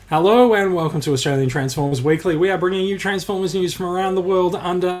Hello and welcome to Australian Transformers Weekly. We are bringing you Transformers news from around the world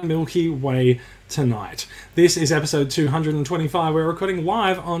under Milky Way tonight. This is episode 225. We're recording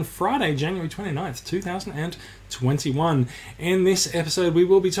live on Friday, January 29th, 2021. In this episode, we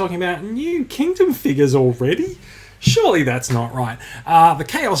will be talking about new Kingdom figures already. Surely that's not right. The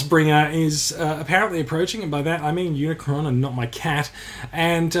Chaos Bringer is apparently approaching, and by that I mean Unicron and not my cat.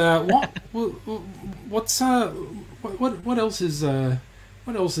 And what else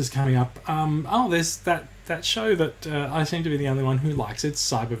is coming up? There's that show that I seem to be the only one who likes. It's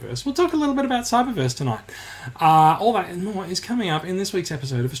Cyberverse. We'll talk a little bit about Cyberverse tonight. All that and more is coming up in this week's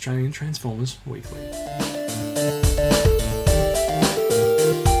episode of Australian Transformers Weekly.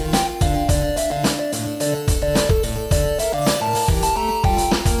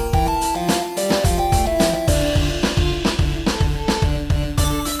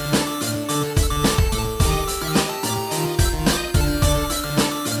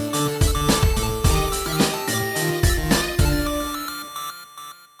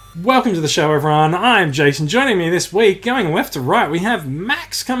 Welcome to the show, everyone. I'm Jason. Joining me this week, going left to right, we have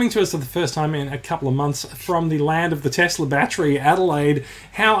Max coming to us for the first time in a couple of months from the land of the Tesla battery, Adelaide.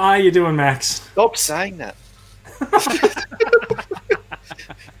 How are you doing, Max? Stop saying that.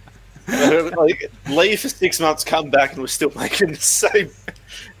 Leave for 6 months, come back, and we're still making the same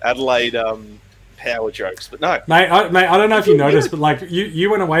Adelaide power jokes. But no, mate. I don't know if you noticed, but like you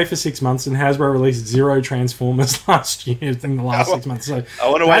went away for 6 months, and Hasbro released 0 Transformers last year in the last 6 months. So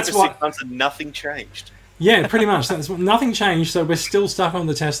I went away for 6 months and nothing changed. Yeah, pretty much. Nothing changed. So we're still stuck on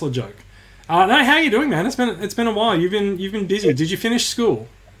the Tesla joke. No, how are you doing, man? It's been a while. You've been busy. Did you finish school?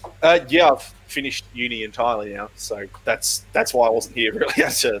 Yeah, I've finished uni entirely now. So that's why I wasn't here really. I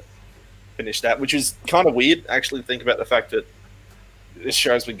had to finish that, which is kind of weird actually. Think about the fact that this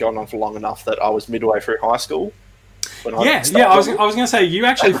show's been going on for long enough that I was midway through high school. I was going to say you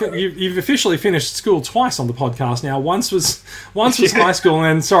actually you've officially finished school twice on the podcast now. Once was high school,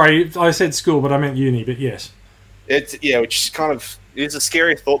 and sorry, I said school, but I meant uni. But yes, which kind of is a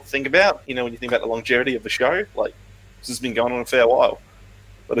scary thought to think about. You know, when you think about the longevity of the show, like this has been going on a fair while,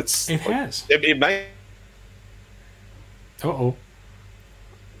 but it has. It may.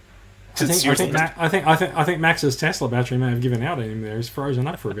 I think Max's Tesla battery may have given out in him there. He's frozen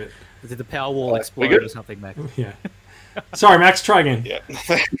up for a bit. Did the power wall explode or something, Max? Yeah. Sorry, Max, try again. Yeah.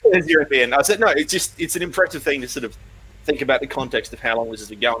 You're at the end. I said, no, it's an impressive thing to sort of think about the context of how long this has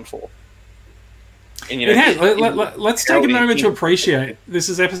been going for. And, it has. Let's take a moment to appreciate. This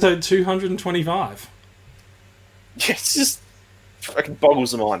is episode 225. Yeah, it's just fucking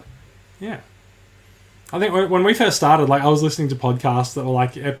boggles the mind. Yeah. I think when we first started, like I was listening to podcasts that were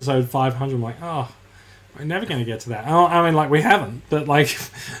like episode 500. I'm like, oh, we're never going to get to that. I mean, like we haven't, but like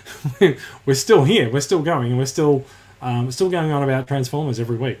we're still here. We're still going, and we're still going on about Transformers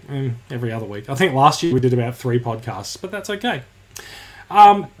every week, and every other week. I think last year we did about 3 podcasts, but that's okay.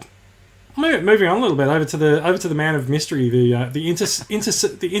 Moving on a little bit over to the man of mystery, the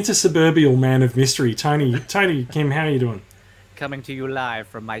intersuburbial man of mystery, Tony. Tony Kim, how are you doing? Coming to you live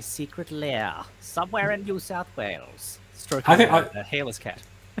from my secret lair, somewhere in New South Wales. I think a hairless cat.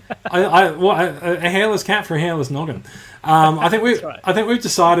 a hairless cat for a hairless noggin. I think we've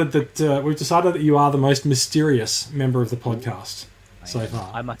decided that you are the most mysterious member of the podcast so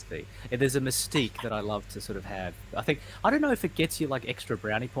far. I must be. There's a mystique that I love to sort of have. I don't know if it gets you like extra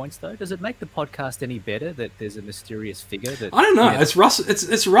brownie points though. Does it make the podcast any better that there's a mysterious figure? That I don't know.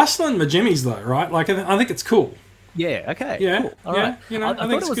 It's rustling my jimmies though, right? Like I think it's cool. Yeah, okay. Yeah, cool. All right. You know, I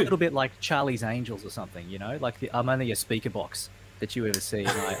thought it was a little bit like Charlie's Angels or something, you know? Like I'm only a speaker box that you ever see,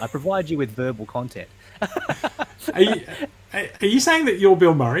 and I provide you with verbal content. Are you saying that you're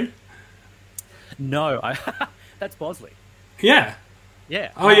Bill Murray? No, that's Bosley. Yeah.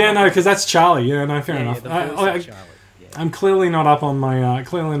 Yeah. Oh, yeah, no, because that's Charlie. Yeah, no, fair enough. Charlie. Yeah. I'm clearly not up on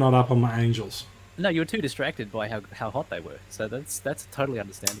my Angels. No, you were too distracted by how hot they were, so that's totally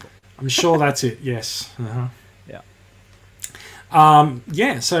understandable. I'm sure that's it. Yes. Uh-huh.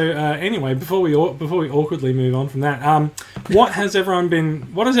 Yeah. So anyway, before we awkwardly move on from that, what has everyone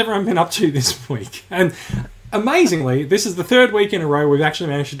been up to this week? And amazingly, this is the 3rd week in a row we've actually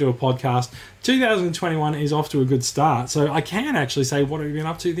managed to do a podcast. 2021 is off to a good start, so I can actually say what have you been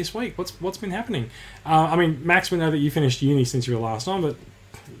up to this week? What's been happening? I mean, Max, we know that you finished uni since you were last on, but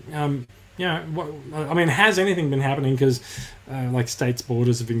has anything been happening? Because like states'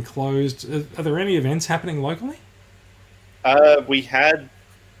 borders have been closed. Are there any events happening locally? We had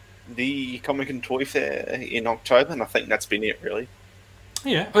the Comic and Toy Fair in October, and I think that's been it, really.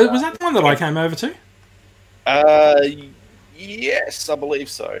 Yeah. Was that the one that I came over to? Yes, I believe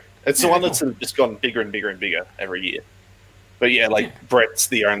so. It's the one that's sort of just gotten bigger and bigger and bigger every year. But yeah, Brett's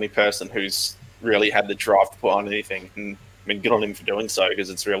the only person who's really had the drive to put on anything. And I mean, good on him for doing so, because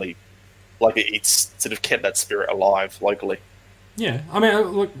it's really it's sort of kept that spirit alive locally. Yeah, I mean,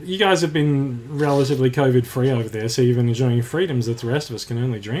 look, you guys have been relatively COVID-free over there, so you've been enjoying freedoms that the rest of us can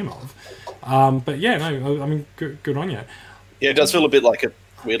only dream of. But yeah, no, I mean, good on you. Yeah, it does feel a bit like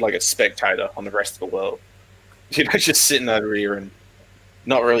a spectator on the rest of the world. Just sitting over here and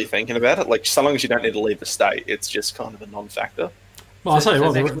not really thinking about it. Like, so long as you don't need to leave the state, it's just kind of a non-factor. Well, I'll tell you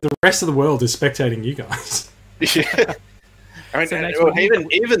what, the rest of the world is spectating you guys. Yeah. I mean,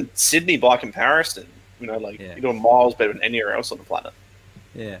 even Sydney, by comparison, you're doing miles better than anywhere else on the planet.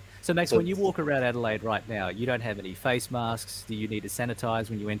 Yeah. So, Max, when you walk around Adelaide right now, you don't have any face masks? Do you need to sanitize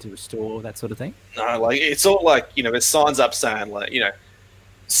when you enter a store, that sort of thing? No, it's all there's signs up saying,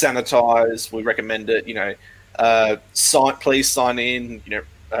 sanitize, we recommend it, please sign in,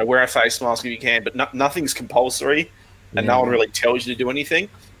 wear a face mask if you can, but nothing's compulsory, and no one really tells you to do anything.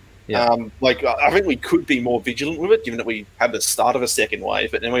 Yeah. I think we could be more vigilant with it, given that we had the start of a second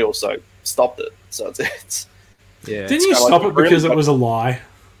wave, but then we also stopped it. So it's yeah. Didn't you stop it because it was a lie?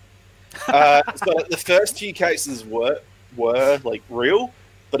 So the first few cases were real,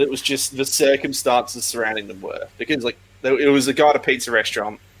 but it was just the circumstances surrounding them were, because it was a guy at a pizza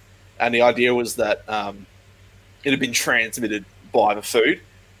restaurant, and the idea was that it had been transmitted by the food.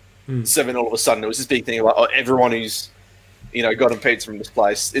 So then all of a sudden it was this big thing like, everyone who's got a pizza from this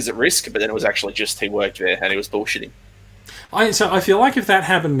place is at risk, but then it was actually just he worked there and he was bullshitting. So I feel like if that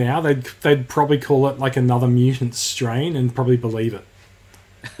happened now, they'd probably call it like another mutant strain and probably believe it.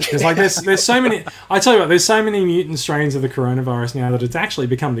 Because there's so many. I tell you what, there's so many mutant strains of the coronavirus now that it's actually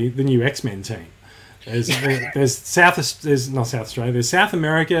become the new X-Men team. There's South Australia, there's South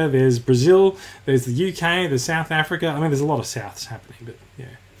America, there's Brazil, there's the UK, there's South Africa. I mean, there's a lot of Souths happening, but yeah.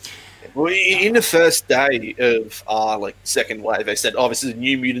 Well, in the first day of our second wave, they said, "Oh, this is a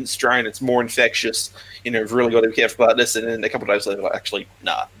new mutant strain. It's more infectious. We've really got to be careful about this." And then a couple of days later, actually,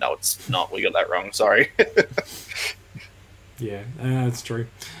 no, it's not. We got that wrong. Sorry. Yeah, that's true.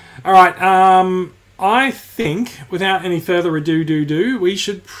 All right. I think, without any further ado, we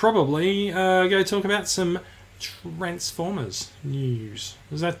should probably go talk about some Transformers news.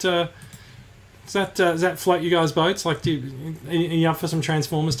 Does that float you guys' boats? Are you up for some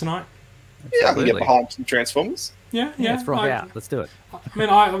Transformers tonight? Yeah, I can get behind some Transformers. Yeah. Let's rock out. Let's do it. I mean,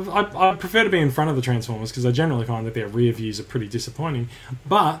 I prefer to be in front of the Transformers because I generally find that their rear views are pretty disappointing.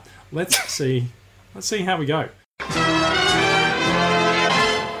 But let's see how we go.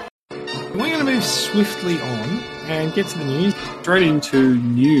 We're going to move swiftly on and get to the news. Straight into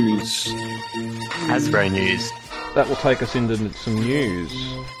news. Hasbro news. That will take us into some news.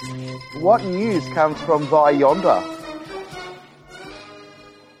 What news comes from via yonder?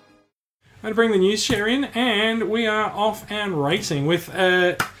 I'm going to bring the news share in, and we are off and racing with.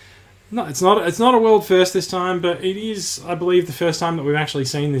 No, it's not a world first this time, but it is, I believe, the first time that we've actually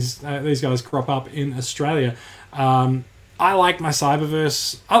seen these guys crop up in Australia. I like my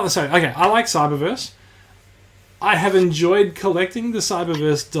Cyberverse. I like Cyberverse. I have enjoyed collecting the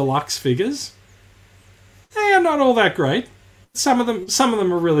Cyberverse Deluxe figures. They are not all that great. Some of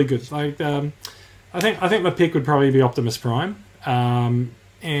them are really good. I think my pick would probably be Optimus Prime, and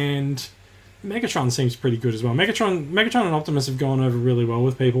Megatron seems pretty good as well. Megatron and Optimus have gone over really well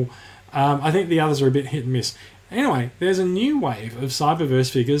with people. I think the others are a bit hit and miss. Anyway, there's a new wave of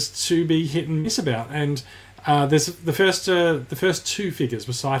Cyberverse figures to be hit and miss about, and there's the first two figures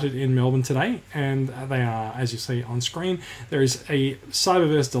were sighted in Melbourne today, and they are, as you see on screen, there is a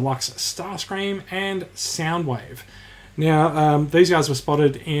Cyberverse Deluxe Starscream and Soundwave. Now, these guys were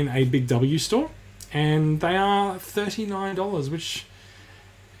spotted in a Big W store, and they are $39, which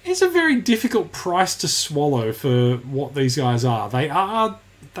is a very difficult price to swallow for what these guys are. They are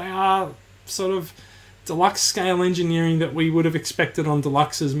sort of deluxe scale engineering that we would have expected on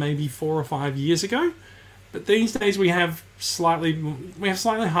Deluxes maybe 4 or 5 years ago. But these days we have slightly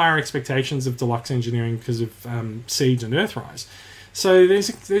higher expectations of Deluxe engineering because of Siege and Earthrise. So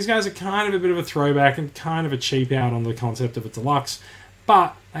these guys are kind of a bit of a throwback and kind of a cheap out on the concept of a Deluxe,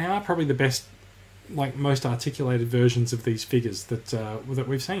 but they are probably the best, most articulated versions of these figures that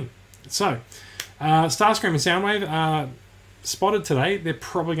we've seen. So, Starscream and Soundwave are spotted today. They're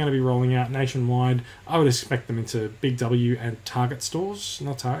probably going to be rolling out nationwide. I would expect them into Big W and Target stores,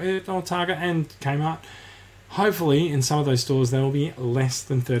 not Target and Kmart. Hopefully, in some of those stores, they will be less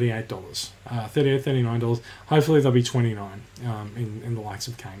than $38, $38, $39. Hopefully, they'll be $29 in the likes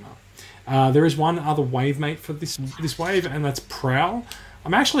of Kmart. There is one other wave mate for this wave, and that's Prowl.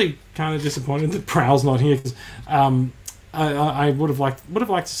 I'm actually kind of disappointed that Prowl's not here because I would have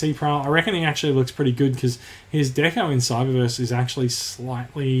liked to see Prowl. I reckon he actually looks pretty good because his deco in Cyberverse is actually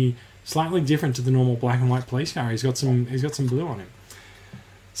slightly different to the normal black and white police car. He's got some blue on him.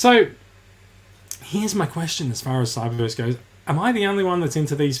 So here's my question as far as Cyberverse goes. Am I the only one that's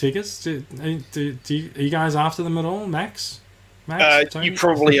into these figures? Are you guys after them at all, Max? Tony? You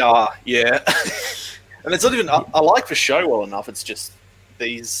probably are, yeah. And it's not even... I like the show well enough. It's just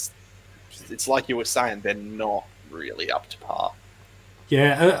these... It's like you were saying, they're not really up to par.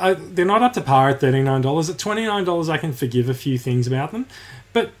 Yeah, they're not up to par at $39. At $29, I can forgive a few things about them,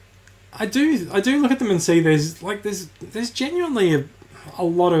 but I do look at them and see there's genuinely a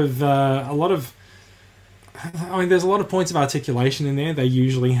lot of I mean, there's a lot of points of articulation in there. They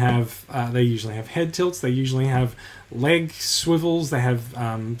usually have head tilts. They usually have leg swivels. They have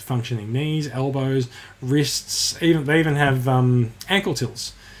functioning knees, elbows, wrists. They even have ankle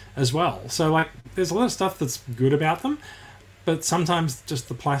tilts as well. So like, there's a lot of stuff that's good about them. But sometimes just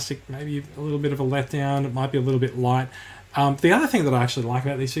the plastic, maybe a little bit of a letdown. It might be a little bit light. The other thing that I actually like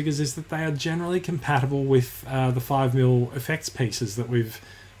about these figures is that they are generally compatible with the 5mm effects pieces that we've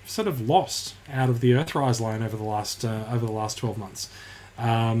sort of lost out of the Earthrise line over the last 12 months.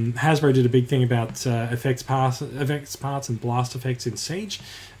 Hasbro did a big thing about effects parts and blast effects in Siege,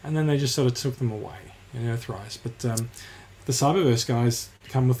 and then they just sort of took them away in Earthrise. But the Cyberverse guys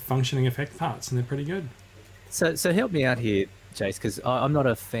come with functioning effect parts, and they're pretty good. So help me out here, Jace, because I'm not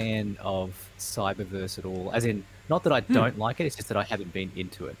a fan of Cyberverse at all. As in, not that I don't like it, it's just that I haven't been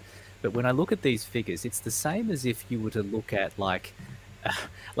into it. But when I look at these figures, it's the same as if you were to look at like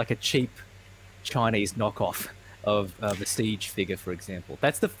a cheap Chinese knockoff of the Siege figure, for example.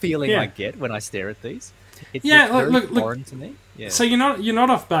 That's the feeling I get when I stare at these. It's very foreign to me. Yeah. So you're not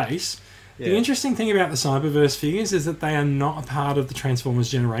off base. Yeah. The interesting thing about the Cyberverse figures is that they are not a part of the Transformers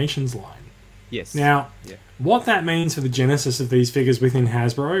Generations line. Yes. Now, what that means for the genesis of these figures within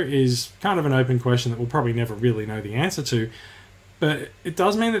Hasbro is kind of an open question that we'll probably never really know the answer to. But it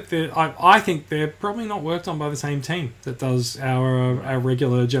does mean that I think they're probably not worked on by the same team that does our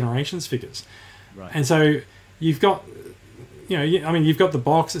regular Generations figures. Right. And so you've got, you've got the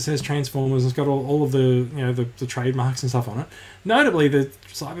box that says Transformers. It's got all of the trademarks and stuff on it. Notably, the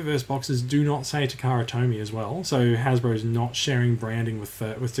Cyberverse boxes do not say Takara Tomy as well. So Hasbro is not sharing branding with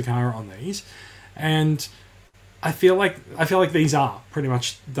Takara on these, and I feel like these are pretty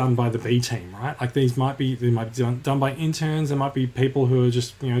much done by the B team, right? Like they might be done by interns. There might be people who are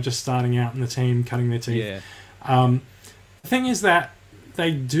just starting out in the team, cutting their teeth. Yeah. The thing is that they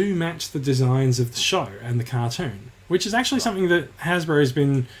do match the designs of the show and the cartoon, which is actually something that Hasbro has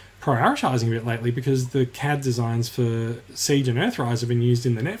been prioritizing a bit lately, because the CAD designs for Siege and Earthrise have been used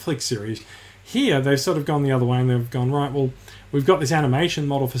in the Netflix series. Here, they've sort of gone the other way, and they've gone, right, well, we've got this animation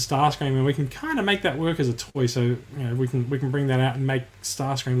model for Starscream, and we can kind of make that work as a toy, so we can bring that out and make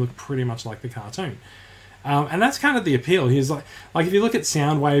Starscream look pretty much like the cartoon. And that's kind of the appeal. He's like if you look at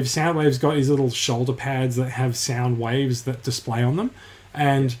Soundwave's got these little shoulder pads that have sound waves that display on them,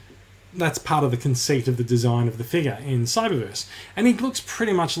 and that's part of the conceit of the design of the figure in Cyberverse. And he looks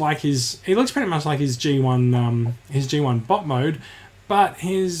pretty much like his G1 bot mode, but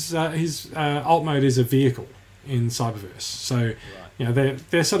his alt mode is a vehicle in Cyberverse. So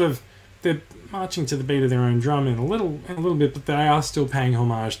they're marching to the beat of their own drum in a little bit, but they are still paying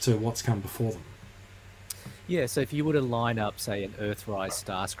homage to what's come before them. Yeah, so if you were to line up, say, an Earthrise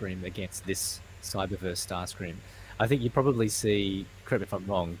Starscream against this Cyberverse Starscream, I think you'd probably see, correct me if I'm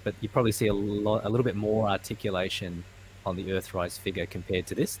wrong, but you'd probably see a little bit more articulation on the Earthrise figure compared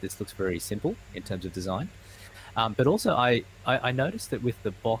to this. This looks very simple in terms of design. But also, I noticed that with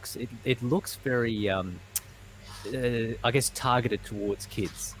the box, it looks very, I guess, targeted towards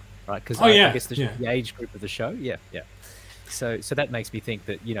kids, right? Because I guess the age group of the show, So that makes me think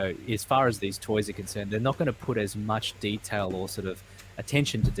that, as far as these toys are concerned, they're not going to put as much detail or sort of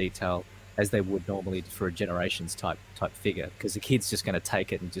attention to detail as they would normally for a Generations type figure, because the kid's just going to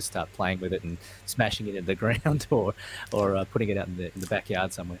take it and just start playing with it and smashing it into the ground or putting it out in the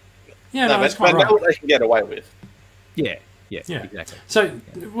backyard somewhere. Yeah, that's quite right. What they can get away with. Yeah, exactly. So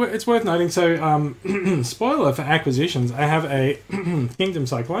it's worth noting. So spoiler for acquisitions, I have a Kingdom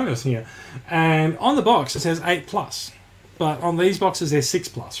Cyclonus here, and on the box it says 8+, but on these boxes they're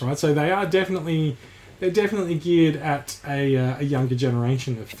 6+, right? So they are definitely geared at a younger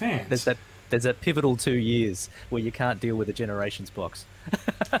generation of fans. There's a pivotal 2 years where you can't deal with a Generations box.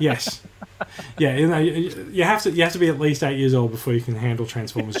 Yes. Yeah, you have to be at least 8 years old before you can handle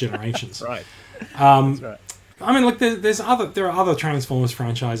Transformers Generations. Right. That's right. I mean, look, there are other Transformers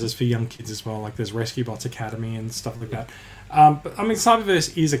franchises for young kids as well. Like there's Rescue Bots Academy and stuff like that. But I mean,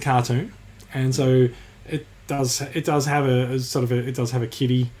 Cyberverse is a cartoon, and so does have a sort of it does have a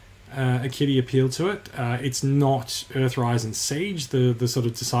kiddie appeal to it. It's not Earthrise and Siege, the sort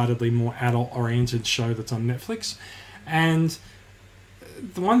of decidedly more adult oriented show that's on Netflix. And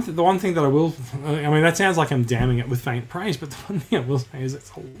the one thing that I will, I mean, that sounds like I'm damning it with faint praise, but the one thing I will say is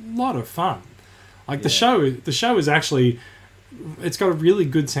it's a lot of fun. Like the show is actually, it's got a really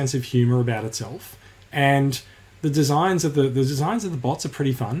good sense of humor about itself, and the designs of the bots are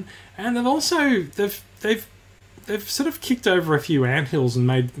pretty fun, and they've sort of kicked over a few anthills and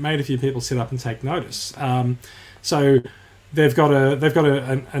made a few people sit up and take notice. So they've got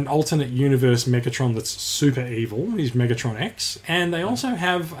an alternate universe Megatron that's super evil. He's Megatron X, and they also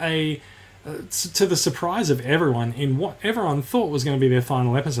have to the surprise of everyone, in what everyone thought was going to be their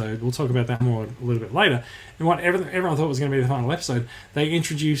final episode. We'll talk about that more a little bit later. In what everyone thought was going to be the final episode, they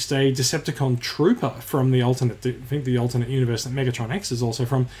introduced a Decepticon Trooper from the alternate universe that Megatron X is also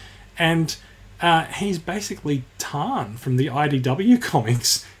from, and he's basically Tarn from the IDW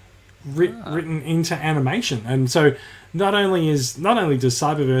comics written into animation. And so not only does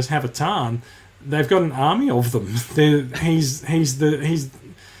Cyberverse have a Tarn, they've got an army of them. He's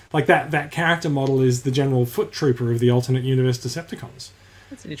like that character model is the general foot trooper of the alternate universe Decepticons.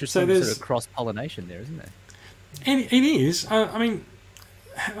 That's an interesting sort of cross-pollination there, isn't it? And it is. I mean,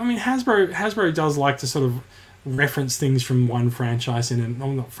 Hasbro does like to sort of reference things from one franchise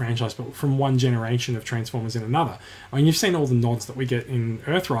not franchise, but from one generation of Transformers in another. I mean, you've seen all the nods that we get in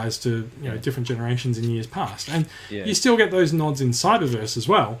Earthrise to different generations in years past, and you still get those nods in Cyberverse as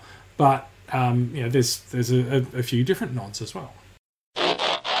well. But there's a few different nods as well.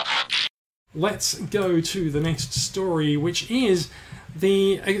 Let's go to the next story, which is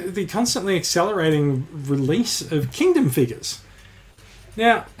the constantly accelerating release of Kingdom figures.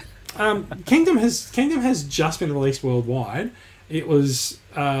 Now, Kingdom has just been released worldwide. It was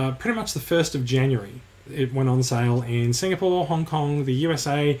pretty much the 1st of January. It went on sale in Singapore, Hong Kong, the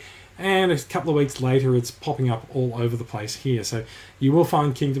USA, and a couple of weeks later it's popping up all over the place here. So you will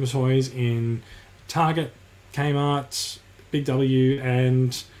find Kingdom toys in Target, Kmart, Big W,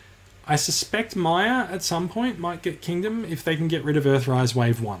 and I suspect Maya at some point might get Kingdom if they can get rid of Earthrise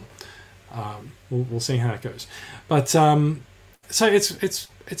Wave 1. We'll see how it goes. But so it's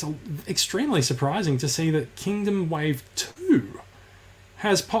extremely surprising to see that Kingdom Wave 2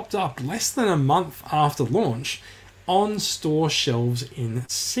 has popped up less than a month after launch on store shelves in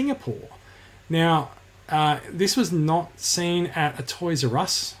Singapore. Now, this was not seen at a Toys R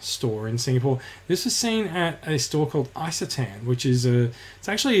Us store in Singapore. This was seen at a store called Isotan, which is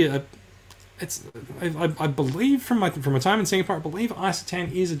I believe from my time in Singapore, I believe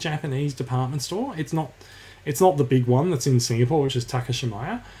Isotan is a Japanese department store. It's not the big one that's in Singapore, which is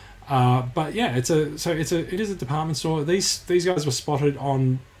Takashimaya. But yeah, it is a department store. These guys were spotted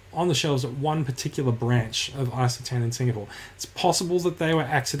on the shelves at one particular branch of Isotan in Singapore. It's possible that they were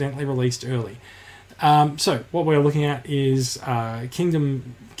accidentally released early. So what we're looking at is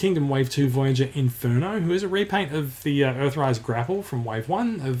Kingdom Wave 2 Voyager Inferno, who is a repaint of the Earthrise Grapple from Wave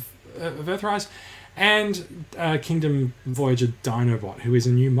 1 of Earthrise, and Kingdom Voyager Dinobot, who is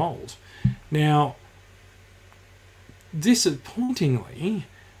a new mold. Now, disappointingly,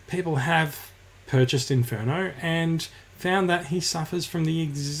 people have purchased Inferno and found that he suffers from the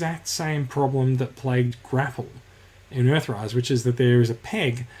exact same problem that plagued Grapple in Earthrise, which is that there is a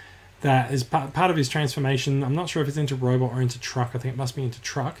peg that is part of his transformation. I'm not sure if it's into robot or into truck. I think it must be into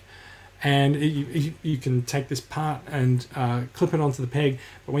truck. And you can take this part and clip it onto the peg,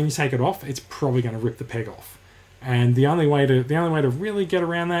 but when you take it off, it's probably going to rip the peg off. And the only way to really get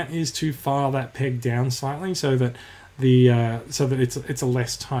around that is to file that peg down slightly so that it's a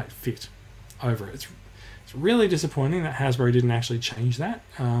less tight fit over it. It's really disappointing that Hasbro didn't actually change that.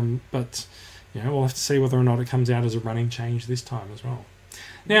 But we'll have to see whether or not it comes out as a running change this time as well.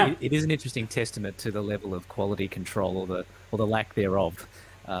 Now, it is an interesting testament to the level of quality control or the lack thereof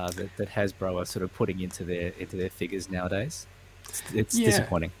that Hasbro are sort of putting into their figures nowadays. It's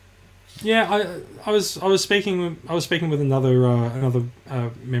disappointing. Yeah, I was speaking with another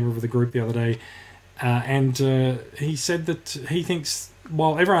member of the group the other day, and he said that he thinks,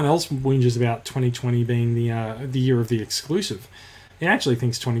 while everyone else whinges about 2020 being the year of the exclusive, he actually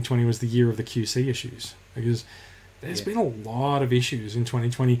thinks 2020 was the year of the QC issues, because there's been a lot of issues in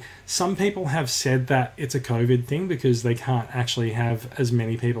 2020. Some people have said that it's a COVID thing because they can't actually have as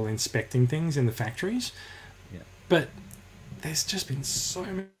many people inspecting things in the factories. Yeah. But there's just been so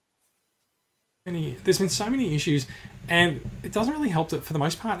many issues, and it doesn't really help that for the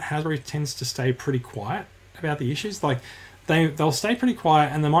most part Hasbro tends to stay pretty quiet about the issues. Like they'll stay pretty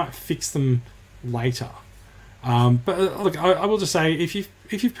quiet and they might fix them later. But look, I will just say, if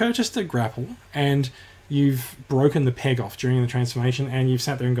you've purchased a Grapple and you've broken the peg off during the transformation, and you've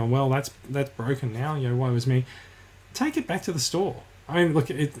sat there and gone, well, that's broken now. Woe is me. Take it back to the store. I mean, look,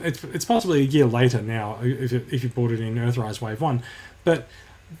 it's possibly a year later now if you bought it in Earthrise Wave 1, but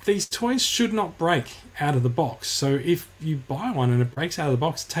these toys should not break out of the box. So if you buy one and it breaks out of the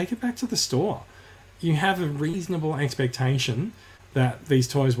box, take it back to the store. You have a reasonable expectation that these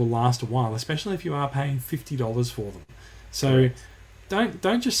toys will last a while, especially if you are paying $50 for them. So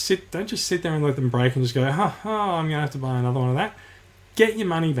don't just sit there and let them break and just go, I'm gonna have to buy another one of that. Get your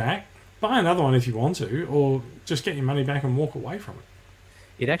money back, buy another one if you want to, or just get your money back and walk away from it.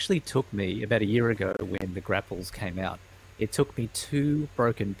 It actually took me about a year ago when the grapples came out. It took me 2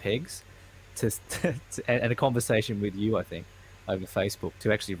 broken pegs and a conversation with you, I think, over Facebook,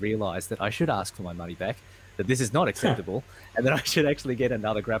 to actually realise that I should ask for my money back, that this is not acceptable, and that I should actually get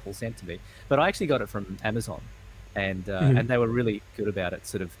another grapple sent to me. But I actually got it from Amazon, and they were really good about it.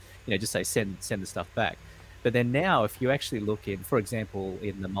 Sort of, just say send the stuff back. But then now, if you actually look in, for example,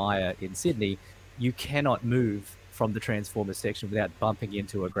 in the Maya in Sydney, you cannot move from the Transformers section without bumping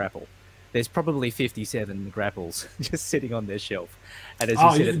into a grapple. There's probably 57 grapples just sitting on their shelf. And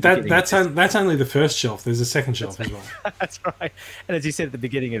as you said that's only the first shelf. There's a second shelf as well. That's right. And as you said at the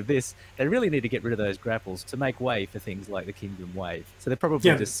beginning of this, they really need to get rid of those grapples to make way for things like the Kingdom Wave. So they're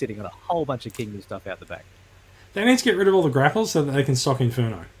probably just sitting on a whole bunch of Kingdom stuff out the back. They need to get rid of all the grapples so that they can stock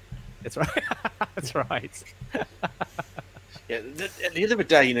Inferno. That's right. That's right. Yeah, at the end of the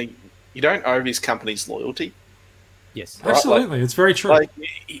day, you don't owe these companies loyalty. Yes, absolutely. It's very true. Like,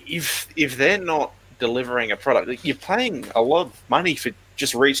 if they're not delivering a product, you're paying a lot of money for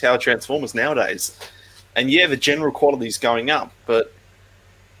just retail Transformers nowadays, and the general quality is going up, but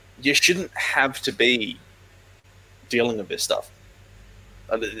you shouldn't have to be dealing with this stuff.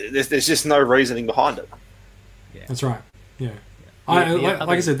 There's just no reasoning behind it. Yeah. That's right. Yeah. Like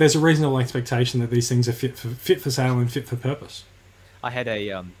I said, there's a reasonable expectation that these things are fit for sale and fit for purpose. I had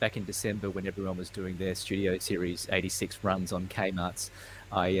back in December when everyone was doing their Studio Series 86 runs on Kmart's,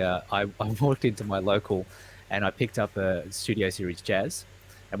 I walked into my local and I picked up a Studio Series Jazz,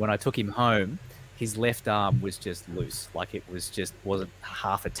 and when I took him home, his left arm was just loose, like it wasn't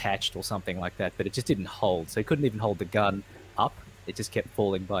half attached or something like that, but it just didn't hold, so he couldn't even hold the gun up. It just kept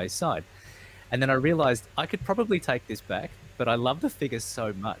falling by his side. And then I realized I could probably take this back, but I love the figure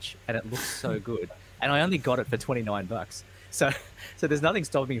so much and it looks so good, and I only got it for $29. So there's nothing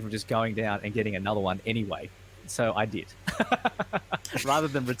stopping me from just going down and getting another one anyway. So I did, rather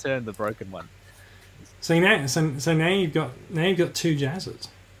than return the broken one. So now you've got 2 Jazzes.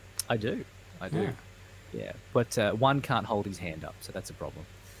 I do. Yeah. But one can't hold his hand up, so that's a problem.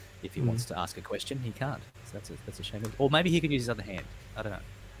 If he wants to ask a question, he can't. So that's a shame. Or maybe he can use his other hand. I don't know.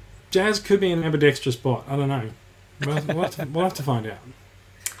 Jazz could be an ambidextrous bot. I don't know. We'll have to find out.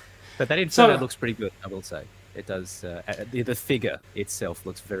 But that Inferno looks pretty good, I will say. It does. The figure itself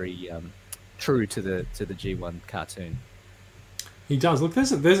looks very true to the G1 cartoon. He does. Look,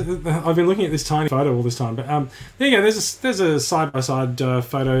 I've been looking at this tiny photo all this time, but there you go. There's a side-by-side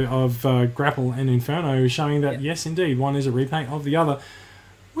photo of Grapple and Inferno showing that yes, indeed, one is a repaint of the other,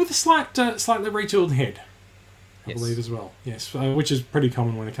 with a slightly retooled head, I believe as well. Yes, which is pretty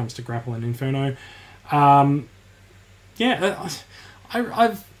common when it comes to Grapple and Inferno. I've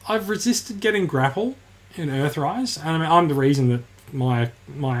resisted getting Grapple in Earthrise, and I mean, I'm the reason that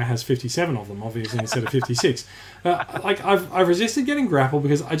Maya has 57 of them, obviously, instead of 56. I've resisted getting Grapple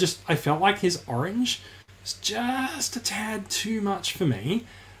because I felt like his orange was just a tad too much for me.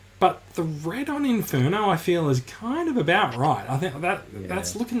 But the red on Inferno, I feel, is kind of about right. I think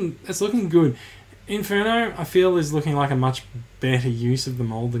that's looking good. Inferno, I feel, is looking like a much better use of the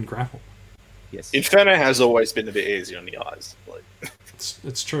mold than Grapple. Yes, Inferno has always been a bit easier on the eyes.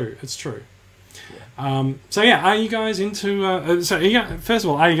 It's true. So are you guys into? First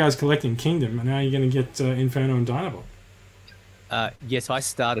of all, are you guys collecting Kingdom, and are you going to get Inferno and Dinobot? Yes, I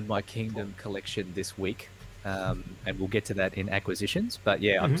started my Kingdom collection this week, and we'll get to that in acquisitions. But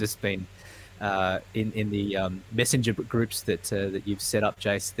yeah, I've just been in the messenger groups that you've set up,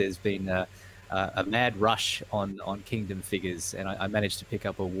 Jace. There's been a mad rush on Kingdom figures, and I managed to pick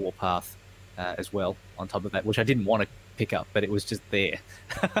up a Warpath as well on top of that, which I didn't want to pick up, but it was just there.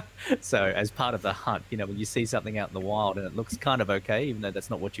 So as part of the hunt, when you see something out in the wild and it looks kind of okay, even though that's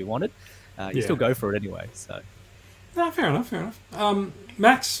not what you wanted, you still go for it anyway. So no, fair enough.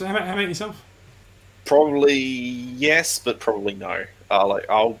 Max, how about yourself? Probably yes, but probably no.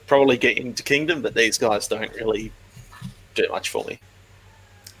 I'll probably get into Kingdom, but these guys don't really do much for me.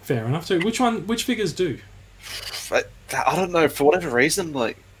 Fair enough too. Which figures do? I don't know, for whatever reason,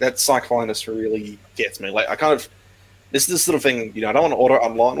 that Cyclonus really gets me. This is the sort of thing, I don't want to order it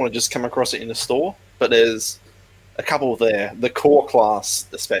online, I want to just come across it in a store. but there's a couple there. The core class,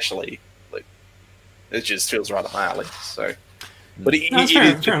 especially, like it just feels right up my alley. So, but it is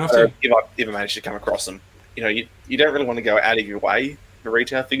fair enough, too. if I ever manage to come across them, you don't really want to go out of your way for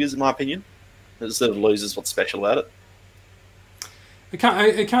retail figures, in my opinion. It sort of loses what's special about it.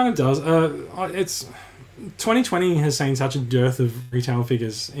 It kind of does. It's 2020 has seen such a dearth of retail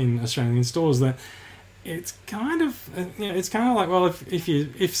figures in Australian stores that it's kind of like, well,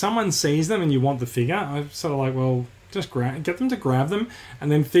 if someone sees them and you want the figure, I'm sort of like, well, just get them to grab them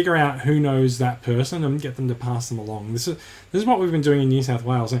and then figure out who knows that person and get them to pass them along. This is what we've been doing in New South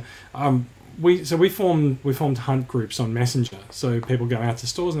Wales. We formed hunt groups on Messenger, so people go out to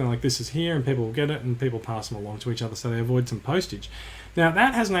stores and they're like, this is here, and people will get it and people pass them along to each other so they avoid some postage. Now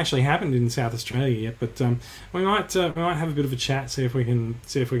that hasn't actually happened in South Australia yet, but we might have a bit of a chat, see if we can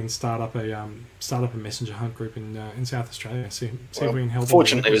start up a Messenger hunt group in South Australia. See if we can help.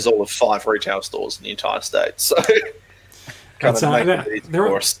 Fortunately, there's all of 5 retail stores in the entire state, so they're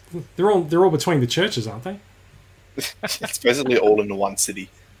all between the churches, aren't they? It's basically all in the one city.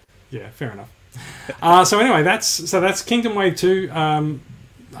 Yeah, fair enough. So anyway, that's Kingdom Wave 2.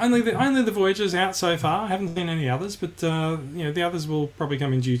 Only the Voyagers out so far. I haven't seen any others, but the others will probably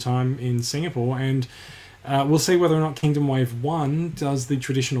come in due time in Singapore, and we'll see whether or not Kingdom Wave 1 does the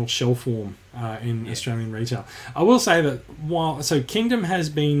traditional shell form in Australian retail. I will say that Kingdom has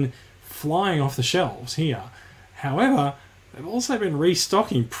been flying off the shelves here. However, they've also been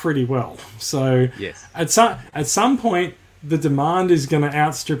restocking pretty well. So yes. at some point, the demand is going to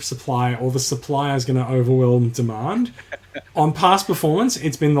outstrip supply, or the supply is going to overwhelm demand. On past performance,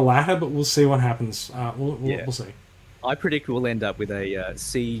 it's been the latter, but we'll see what happens. We'll see. I predict we'll end up with a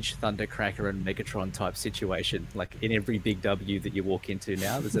Siege, Thundercracker, and Megatron type situation. Like in every big W that you walk into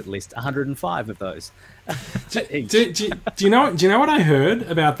now, there's at least 105 of those. Do you know what I heard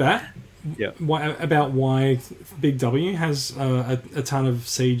about that? Yeah. About why Big W has a ton of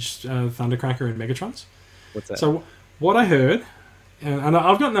Siege, Thundercracker, and Megatrons? What's that? So what I heard, and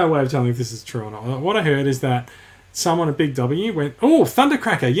I've got no way of telling if this is true or not. What I heard is that someone at Big W went, "Oh,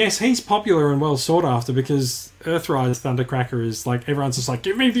 Thundercracker! Yes, he's popular and well sought after because Earthrise Thundercracker is like everyone's just like,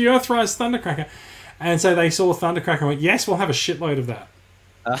 give me the Earthrise Thundercracker," and so they saw Thundercracker and went, "Yes, we'll have a shitload of that."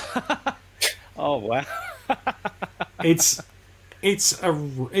 Oh wow! It's a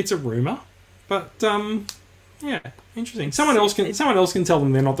rumor, but yeah, interesting. Someone else can tell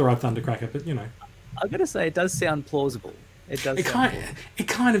them they're not the right Thundercracker, but you know. I'm gonna say it does sound plausible. It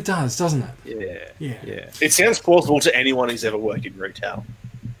kind of does, doesn't it? Yeah. It sounds plausible to anyone who's ever worked in retail.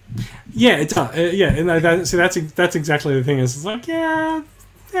 Yeah, it does. And so that's exactly the thing. Is it's like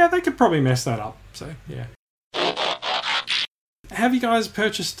they could probably mess that up. So yeah. Have you guys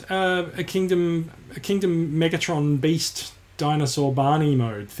purchased a Kingdom Megatron Beast Dinosaur Barney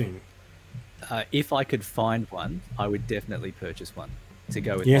mode thing? If I could find one, I would definitely purchase one to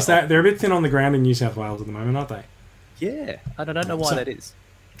go with. Yes, they're a bit thin on the ground in New South Wales at the moment, aren't they? Yeah, I don't know why that is.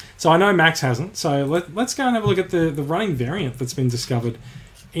 So I know Max hasn't. So let's go and have a look at the running variant that's been discovered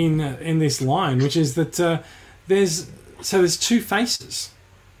in this line, which is that there's 2 faces.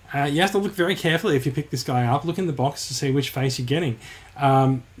 You have to look very carefully if you pick this guy up. Look in the box to see which face you're getting.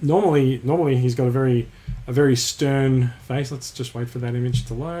 Normally he's got a very stern face. Let's just wait for that image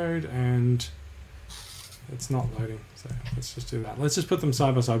to load, and it's not loading. So let's just do that. Let's just put them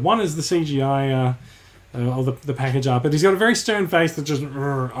side by side. One is the CGI. Or the package art, but he's got a very stern face that just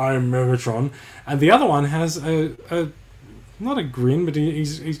I'm Megatron, and the other one has a not a grin, but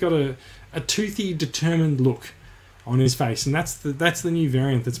he's got a toothy, determined look on his face, and that's the new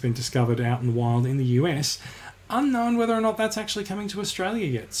variant that's been discovered out in the wild in the US. Unknown whether or not that's actually coming to Australia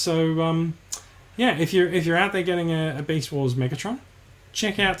yet. So if you're out there getting a Beast Wars Megatron,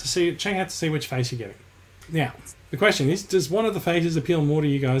 check out to see which face you're getting. Now the question is, does one of the faces appeal more to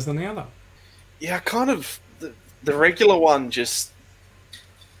you guys than the other? Yeah, kind of. The regular one just,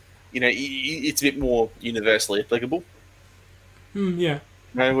 it's a bit more universally applicable. Yeah.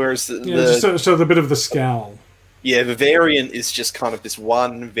 Whereas so the bit of the scowl. Yeah, the variant is just kind of this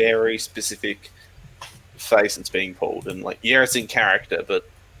one very specific face that's being pulled, and it's in character, but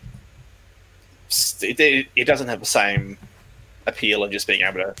it doesn't have the same appeal of just being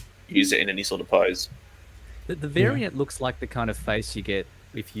able to use it in any sort of pose. The variant looks like the kind of face you get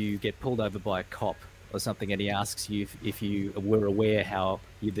if you get pulled over by a cop or something, and he asks you if you were aware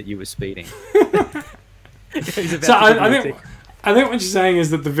that you were speeding. So I think what you're saying is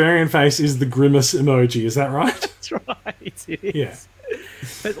that the variant face is the grimace emoji. Is that right? That's right. It is. Yeah.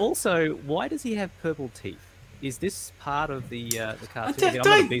 But also, why does he have purple teeth? Is this part of the cartoon?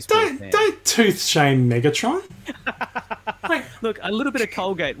 Don't tooth shame Megatron. Look, a little bit of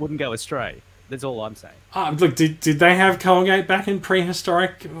Colgate wouldn't go astray. That's all I'm saying. Look, did they have Colgate back in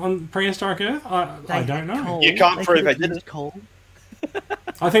prehistoric Earth? I don't know. Coal. You can't prove could they have didn't. used coal.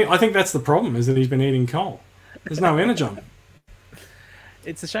 I think that's the problem, is that he's been eating coal. There's no energon.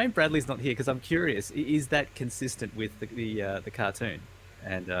 It's a shame Bradley's not here because I'm curious. Is that consistent with the cartoon?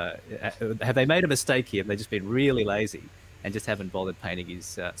 And have they made a mistake here? Have they just been really lazy and just haven't bothered painting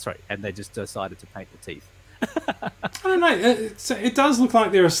his... and they just decided to paint the teeth? I don't know. It does look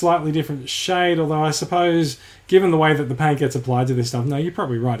like they're a slightly different shade, although I suppose, given the way that the paint gets applied to this stuff, no, you're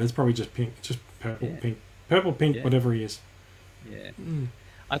probably right. It's probably just pink, just purple, pink, Yeah. whatever he is. Yeah.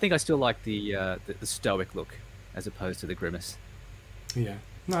 I think I still like the stoic look as opposed to the grimace. Yeah.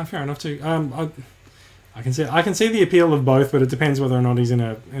 No, fair enough too. I can see the appeal of both, but it depends whether or not he's in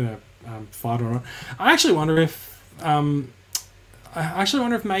a fight or not. I actually wonder if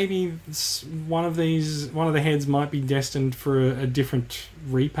maybe one of the heads might be destined for a different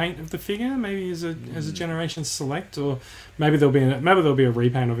repaint of the figure, maybe as a Generation Select, or maybe there'll be a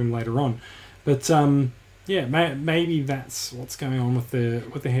repaint of him later on. But yeah, maybe that's what's going on with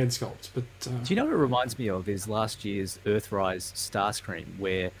the head sculpt. But Do you know what it reminds me of is last year's Earthrise Starscream,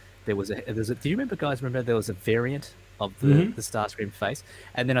 where there was a do you remember, guys? Remember there was a variant of the Starscream face,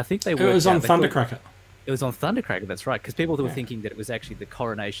 and then I think they worked it was on out, they thought- Thundercracker. It was on Thundercracker, that's right, because people were Yeah. thinking that it was actually the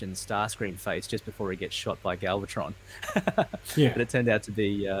Coronation Starscream face just before he gets shot by Galvatron. Yeah. But it turned out to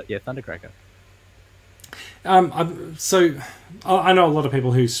be Thundercracker. So I know a lot of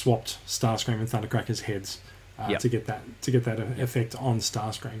people who swapped Starscream and Thundercracker's heads Yep. to get that effect on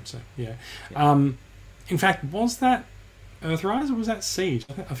Starscream. So yeah. In fact, was that Earthrise or was that Siege?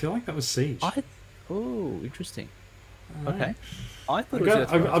 I feel like that was Siege. Oh, interesting. Right. Okay. I thought it was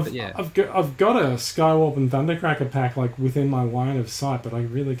Earthrise, but yeah. I've got a Skywarp and Thundercracker pack like within my line of sight, but I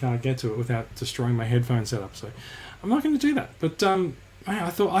really can't get to it without destroying my headphone setup. So I'm not going to do that. But man,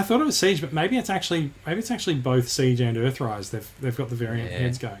 I thought it was Siege, but maybe it's actually both Siege and Earthrise. They've got the variant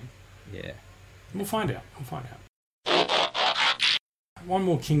heads going. Yeah. We'll find out. One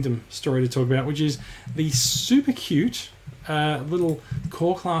more Kingdom story to talk about, which is the super cute little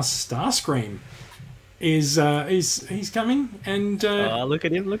core class Starscream. He's coming, and Oh, look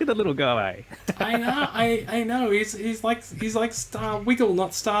at him! Look at the little guy. I know. He's like Star Wiggle,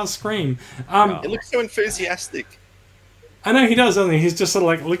 not Starscream. It looks so enthusiastic. I know he does, doesn't he? He's just sort of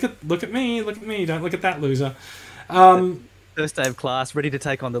like, look at me, don't look at that loser. First day of class, ready to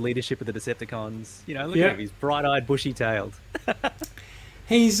take on the leadership of the Decepticons. You know, look Yeah. at him. He's bright-eyed, bushy-tailed.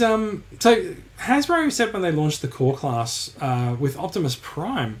 He's so Hasbro said when they launched the core class with Optimus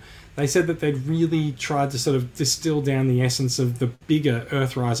Prime, they said that they'd really tried to sort of distill down the essence of the bigger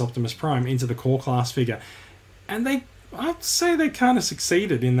Earthrise Optimus Prime into the core class figure, and I'd say they kind of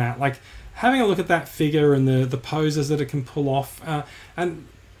succeeded in that. Like having a look at that figure and the poses that it can pull off, and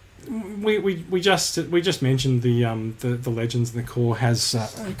we just mentioned the Legends and the core has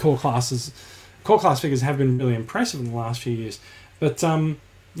core class figures have been really impressive in the last few years. But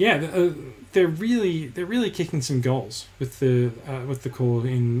they're really kicking some goals with the cores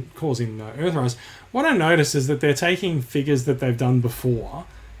in Earthrise. What I noticed is that they're taking figures that they've done before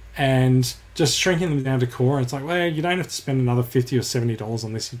and just shrinking them down to core. And it's like, well, you don't have to spend another $50 or $70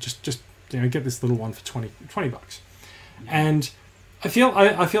 on this. You just get this little one for $20. And I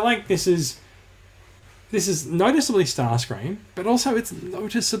feel like this is noticeably Starscream, but also it's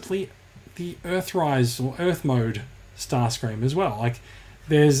noticeably the Earthrise or Earth mode Starscream as well. Like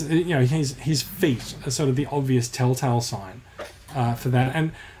there's his feet are sort of the obvious telltale sign for that,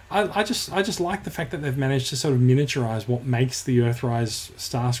 and I just like the fact that they've managed to sort of miniaturize what makes the Earthrise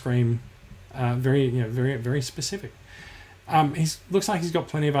Starscream very specific. He looks like he's got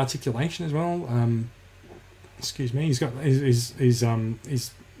plenty of articulation as well. Excuse me. He's got his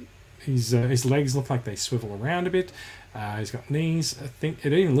legs look like they swivel around a bit. He's got knees. I think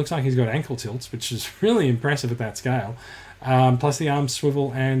it even looks like he's got ankle tilts, which is really impressive at that scale. Plus the arms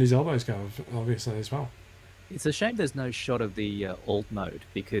swivel and his elbows go, obviously, as well. It's a shame there's no shot of the alt mode,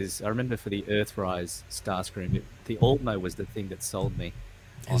 because I remember for the Earthrise Starscream, the alt mode was the thing that sold me.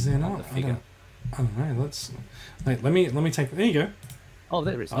 Is there on not? the figure. I don't know. Let me take. There you go. Oh,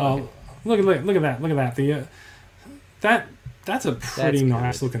 there is. Oh, look at that. That's a pretty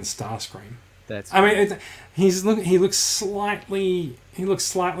nice looking Starscream. I mean, he looks slightly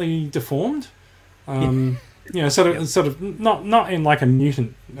deformed. Sort of not in like a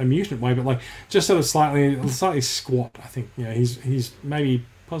mutant way, but like just sort of slightly squat. I think he's maybe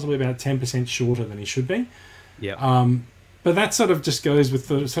possibly about 10% shorter than he should be. Yeah. But that sort of just goes with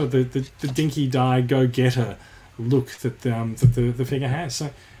the sort of the dinky die go getter look that the figure has.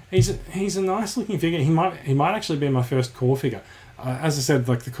 So he's a nice looking figure. He might actually be my first core figure. as I said,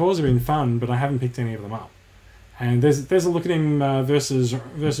 like the cores have been fun, but I haven't picked any of them up. And there's a look at him versus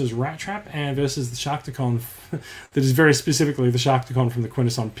Rat Trap and versus the Sharkticon that is very specifically the Sharkticon from the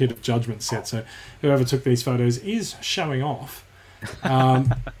Quintesson Pit of Judgment set. So whoever took these photos is showing off.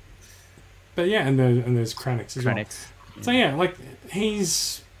 But yeah, and there's Kranix as well. So yeah, like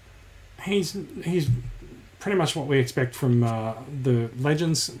he's pretty much what we expect from the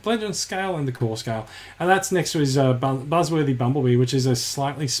Legends scale and the core scale, and that's next to his Buzzworthy Bumblebee, which is a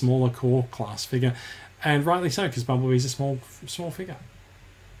slightly smaller core class figure, and rightly so because Bumblebee's a small figure.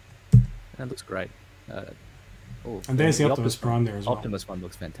 That looks great. And there's the Optimus Prime there as well. Optimus one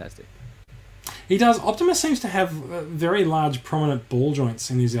looks fantastic. He does. Optimus seems to have very large, prominent ball joints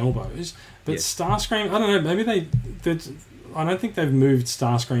in his elbows, but Yes. Starscream, I don't know. Maybe I don't think they've moved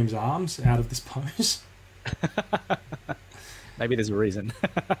Starscream's arms out of this pose. Maybe there's a reason.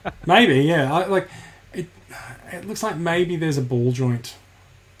 Maybe, yeah. It looks like maybe there's a ball joint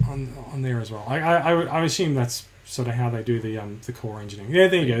on there as well. I would assume that's sort of how they do the core engineering. Yeah,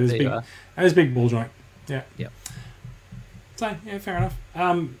 there you go. There's big ball joint. Yeah. Yep. So yeah, fair enough.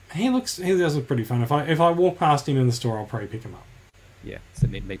 He does look pretty fun. If I walk past him in the store, I'll probably pick him up. Yeah, so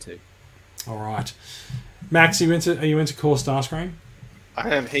me too. All right, Max, are you into core Starscream? I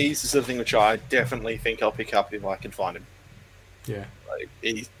am. He's the sort of thing which I definitely think I'll pick up if I can find him. Yeah, Like,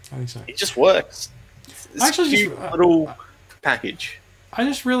 I think so. he just works. It's Actually, a cute little package. I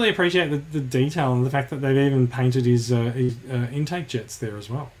just really appreciate the detail and the fact that they've even painted his intake jets there as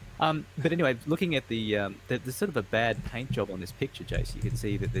well. But anyway, looking at there's sort of a bad paint job on this picture, Jace. You can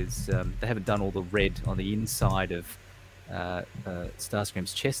see that there's they haven't done all the red on the inside of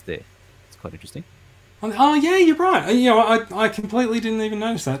Starscream's chest there. It's quite interesting. Oh yeah, you're right. You know, I completely didn't even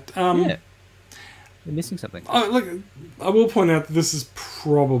notice that. Yeah, they're missing something. Oh, look, I will point out that this is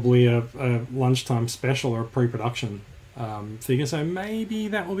probably a lunchtime special or a pre-production figure, so maybe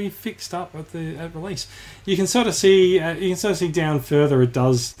that will be fixed up at release. You can sort of see down further. It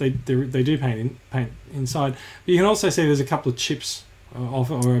does they do paint inside, but you can also see there's a couple of chips off,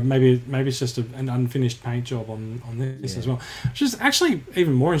 or maybe it's just an unfinished paint job on this as well, which is actually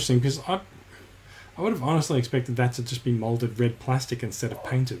even more interesting because I would have honestly expected that to just be molded red plastic instead of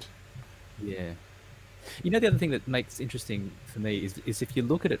painted. Yeah. You know, the other thing that makes it interesting for me is if you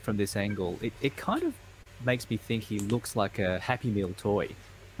look at it from this angle, it kind of makes me think he looks like a Happy Meal toy,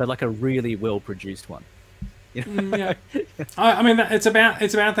 but like a really well-produced one. You know? Yeah, I mean it's about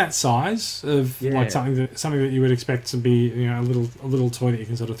that size of like something that you would expect to be, you know, a little toy that you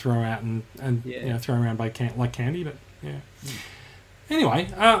can sort of throw out and you know, throw around like candy. But yeah. Anyway,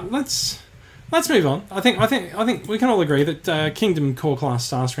 let's move on. I think we can all agree that Kingdom Core Class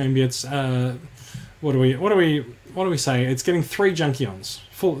Starscream gets what do we say? It's getting 3 Junkions,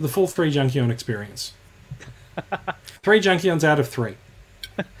 the full 3 Junkion experience. 3 Junkions out of 3.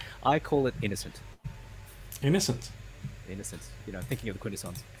 I call it innocent. Innocent. You know, thinking of the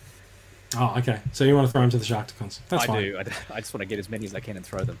Quintessons. Oh, okay. So you want to throw them to the Sharkticons? That's fine. I do. I just want to get as many as I can and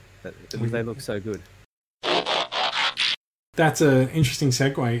throw them. They look so good. That's an interesting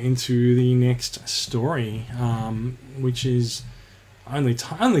segue into the next story, which is only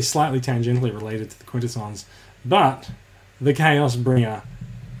slightly tangentially related to the Quintessons, but the Chaos Bringer.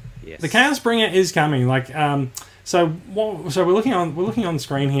 Yes. The Chaos Bringer is coming. So we're looking on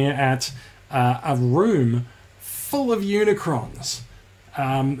screen here at a room full of Unicrons.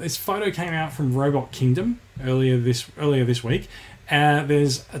 This photo came out from Robot Kingdom earlier this week.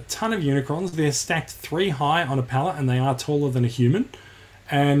 There's a ton of Unicrons. They're stacked 3 high on a pallet, and they are taller than a human.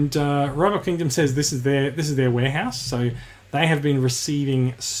 And Robot Kingdom says this is their warehouse. So they have been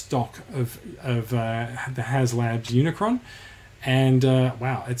receiving stock of the HasLabs Unicron, and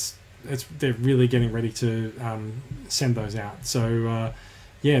wow, they're really getting ready to send those out. So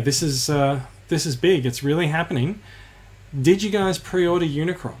yeah, this is big. It's really happening. Did you guys pre-order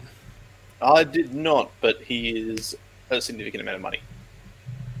Unicron? I did not, but he is a significant amount of money.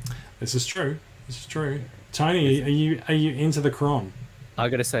 This is true. Tony, are you into the Cron? I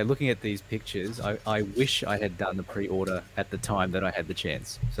got to say, looking at these pictures, I wish I had done the pre-order at the time that I had the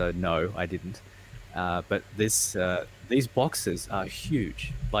chance. So no, I didn't. But these boxes are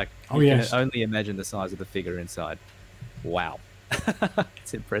huge. Like, you can only imagine the size of the figure inside. Wow,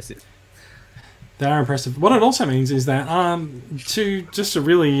 it's impressive. They are impressive. What it also means is that just to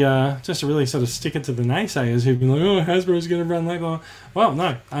really sort of stick it to the naysayers who've been like, oh, Hasbro's going to run late. Well,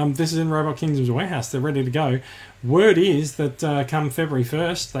 no. This is in Robot Kingdom's warehouse. They're ready to go. Word is that come February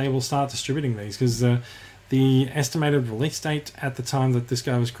 1st, they will start distributing these because the estimated release date at the time that this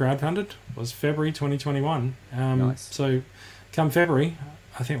guy was crowdfunded was February 2021. Nice. So come February,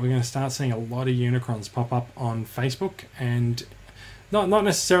 I think we're going to start seeing a lot of Unicrons pop up on Facebook and not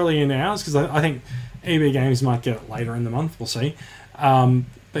necessarily in ours, because I think EB Games might get it later in the month. We'll see.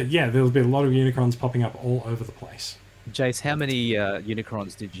 But yeah, there'll be a lot of Unicrons popping up all over the place. Jace, how many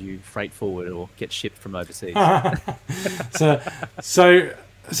Unicrons did you freight forward or get shipped from overseas? So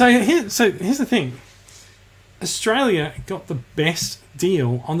here's the thing. Australia got the best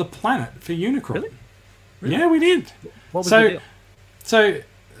deal on the planet for Unicron. Really? Yeah, we did. What was the deal? So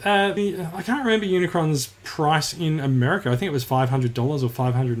I can't remember Unicron's price in America. I think it was $500 or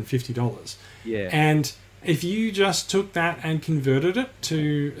 $550. Yeah. And if you just took that and converted it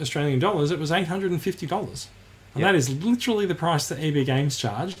to Australian dollars, it was $850. And that is literally the price that EB Games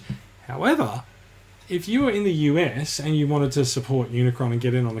charged. However, if you were in the US and you wanted to support Unicron and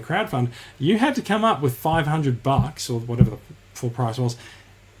get in on the crowdfund, you had to come up with $500 or whatever the full price was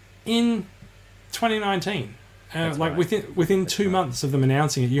in 2019. Within 2 months of them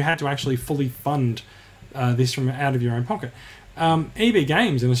announcing it, you had to actually fully fund this from out of your own pocket. EB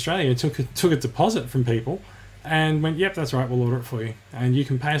Games in Australia took a deposit from people and went, "Yep, that's right, we'll order it for you, and you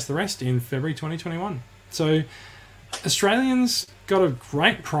can pay us the rest in February 2021." So Australians got a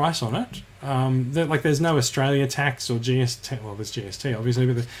great price on it. There's no Australia tax or GST. Well, there's GST obviously,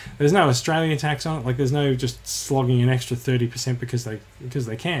 but there's no Australia tax on it. Like, there's no just slogging an extra 30% because they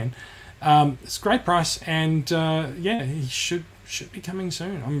can. It's a great price, and he should be coming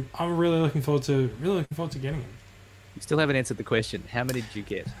soon. I'm really looking forward to getting him. You still haven't answered the question. How many did you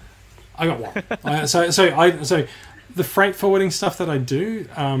get? I got one. So the freight forwarding stuff that I do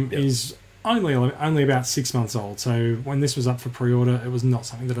is only about 6 months old. So when this was up for pre-order, it was not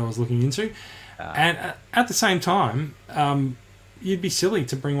something that I was looking into. And at the same time, you'd be silly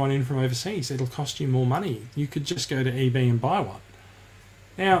to bring one in from overseas. It'll cost you more money. You could just go to EB and buy one.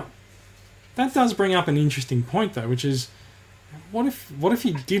 Now, that does bring up an interesting point, though, which is, what if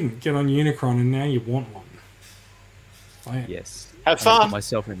you didn't get on Unicron and now you want one? Yes. Have fun. I put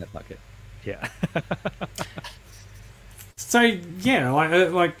myself in that bucket. Yeah. So yeah,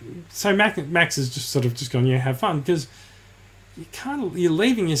 so Max has just gone, yeah, have fun, because you're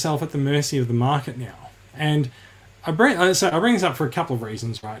leaving yourself at the mercy of the market now. And I bring this up for a couple of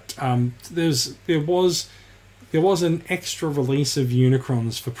reasons, right? There was an extra release of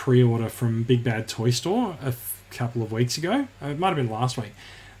Unicrons for pre-order from Big Bad Toy Store a couple of weeks ago. It might have been last week.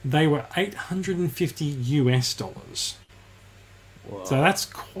 They were $850. Whoa. So that's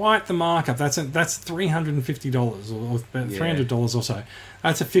quite the markup. That's $350 or about $300 or so.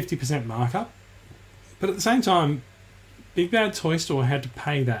 That's a 50% markup. But at the same time, Big Bad Toy Store had to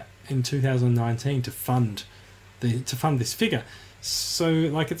pay that in 2019 to fund this figure. So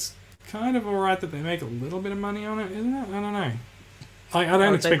it's kind of alright that they make a little bit of money on it, isn't it? I don't know. I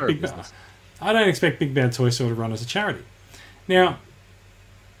don't expect Big Bad Toy Store to run as a charity. Now,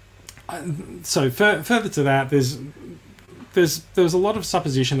 so further to that, there was a lot of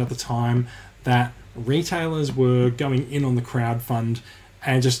supposition at the time that retailers were going in on the crowdfund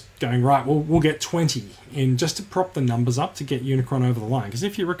and just going, right, we'll get 20 in just to prop the numbers up to get Unicron over the line. Because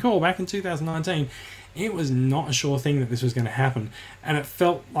if you recall, back in 2019, it was not a sure thing that this was going to happen. And it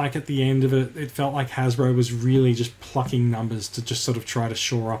felt like at the end of it felt like Hasbro was really just plucking numbers to just sort of try to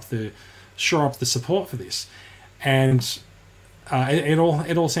shore up the support for this. And it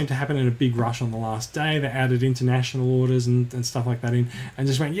all seemed to happen in a big rush on the last day. They added international orders and stuff like that in, and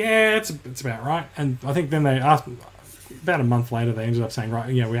just went, yeah, it's about right. And I think then about a month later, they ended up saying, right,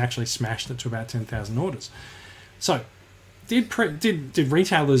 we actually smashed it to about 10,000 orders. So, did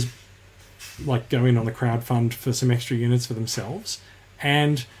retailers go in on the crowdfund for some extra units for themselves?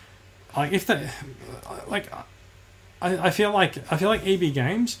 And if they I feel like EB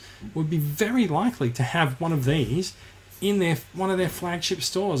Games would be very likely to have one of these in one of their flagship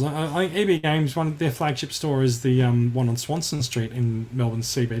stores. I think EB Games, one of their flagship store is the one on Swanston Street in Melbourne's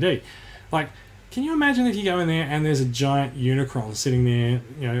CBD. Can you imagine if you go in there and there's a giant Unicron sitting there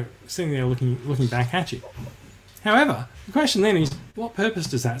looking back at you? However, the question then is, what purpose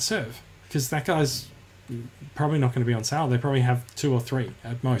does that serve? Because that guy's probably not going to be on sale. They probably have 2 or 3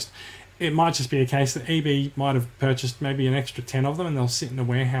 at most. It might just be a case that EB might have purchased maybe an extra 10 of them, and they'll sit in a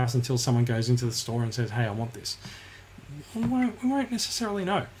warehouse until someone goes into the store and says, hey, I want this. We won't necessarily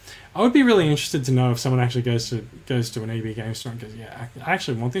know. I would be really interested to know if someone actually goes to an EB Games store and goes, yeah, I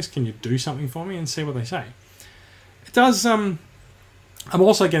actually want this. Can you do something for me? And see what they say. It does. I'm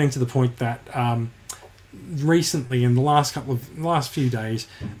also getting to the point that recently, in the last few days,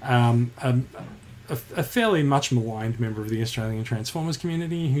 a fairly much maligned member of the Australian Transformers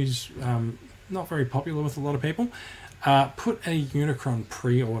community, who's not very popular with a lot of people, put a Unicron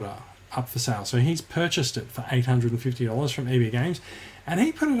pre-order up for sale. So he's purchased it for $850 from EB Games, and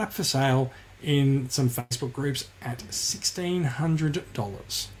he put it up for sale in some Facebook groups at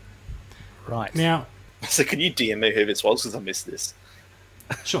 $1,600. Right. Now, So can you DM me who this was, because I missed this?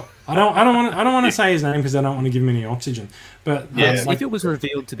 sure. I don't want to say his name because I don't want to give him any oxygen. But Yeah. like, If it was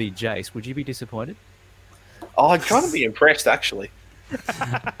revealed to be Jace, would you be disappointed? Oh, I'd kind of be impressed, actually.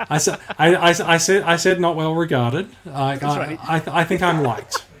 I said not well regarded. I think I'm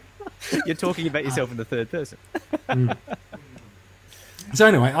liked. You're talking about yourself in the third person. So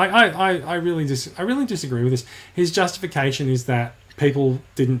anyway, I really disagree with this. His justification is that people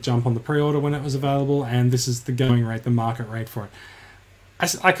didn't jump on the pre-order when it was available, and this is the going rate, the market rate for it.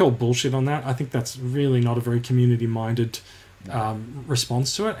 I call bullshit on that. I think that's really not a very community-minded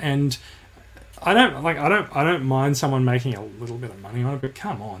response to it, and I don't mind someone making a little bit of money on it, but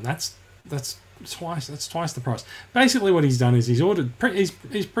come on, that's twice the price. Basically, what he's done is he's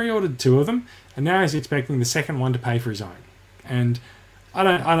pre-ordered 2 of them, and now he's expecting the second one to pay for his own, and I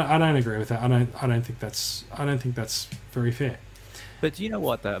don't agree with that. I don't think that's very fair. But you know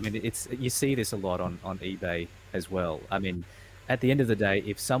what, though? I mean, you see this a lot on eBay as well. I mean, at the end of the day,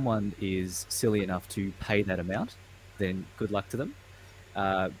 if someone is silly enough to pay that amount, then good luck to them.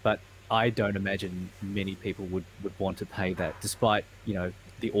 But I don't imagine many people would want to pay that, despite, you know,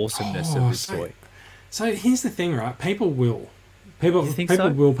 the awesomeness of this toy. So here's the thing, right? People will pay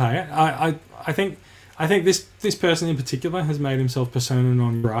it. I think this person in particular has made himself persona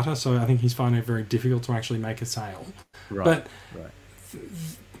non grata, so I think he's finding it very difficult to actually make a sale. Right. But right.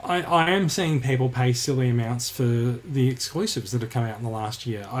 I am seeing people pay silly amounts for the exclusives that have come out in the last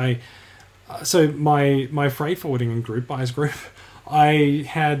year. So my freight forwarding group, Buyers Group, I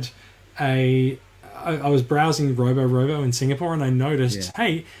was browsing Robo in Singapore, and I noticed,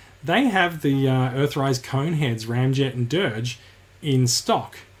 hey, they have the Earthrise Coneheads, Ramjet and Dirge in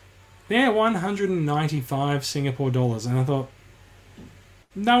stock. They're 195 Singapore dollars, and I thought,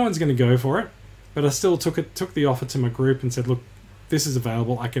 no one's going to go for it, but I still took the offer to my group and said, look, this is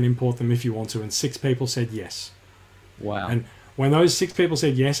available. I can import them if you want to, and 6 people said yes. Wow! And when those 6 people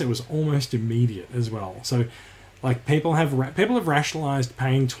said yes, it was almost immediate as well. So, like, people have rationalized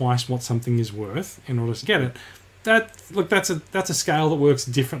paying twice what something is worth in order to get it. That's a scale that works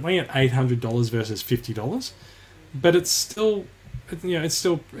differently at $800 versus $50, but it's still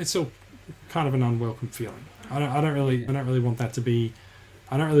kind of an unwelcome feeling. I don't really want that to be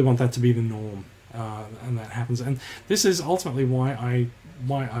the norm, and that happens. And this is ultimately why I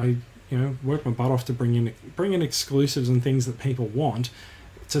work my butt off to bring in exclusives and things that people want,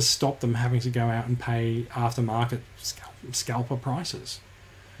 to stop them having to go out and pay aftermarket scalper prices.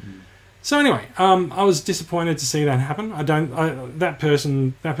 So anyway, I was disappointed to see that happen. That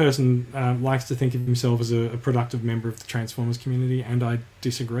person likes to think of himself as a productive member of the Transformers community, and I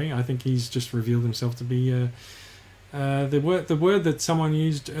disagree. I think he's just revealed himself to be the word that someone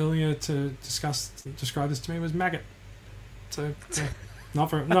used earlier to describe this to me was maggot. So not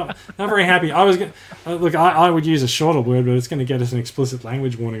very happy. I was I would use a shorter word, but it's going to get us an explicit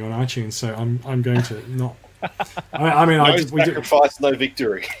language warning on iTunes, so I'm going to not. No sacrifice, no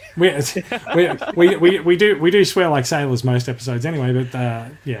victory. We do swear like sailors most episodes anyway, but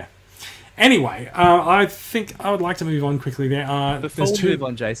yeah. Anyway, I think I would like to move on quickly there. Before we move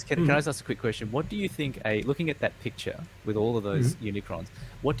on, Jace, can I just ask a quick question? What do you think, looking at that picture with all of those Unicrons,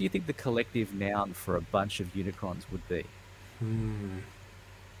 what do you think the collective noun for a bunch of Unicrons would be?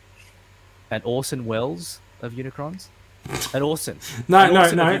 An Orson Welles of Unicrons? An Orson?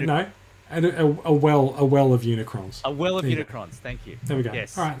 No. And a well of Unicrons. A well of Unicrons, thank you. There we go.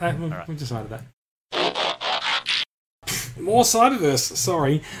 Yes. All right, we've decided that. More Cyberverse,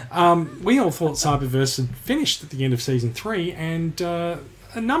 sorry. We all thought Cyberverse had finished at the end of Season 3, and a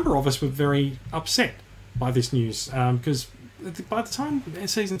number of us were very upset by this news, because by the time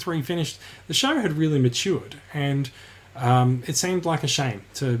Season 3 finished, the show had really matured, and it seemed like a shame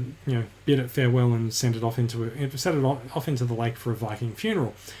to bid it farewell and send it off into the lake for a Viking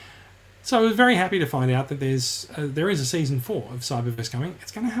funeral. So I was very happy to find out that there is a Season 4 of Cyberverse coming.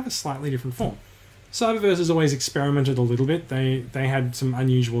 It's going to have a slightly different form. Cyberverse has always experimented a little bit. They had some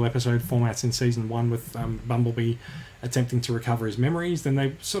unusual episode formats in Season 1 with Bumblebee attempting to recover his memories. Then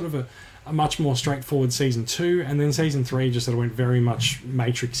they sort of a much more straightforward Season 2, and then Season 3 just sort of went very much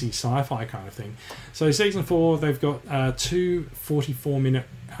Matrix-y sci-fi kind of thing. So Season 4, they've got 2 44-minute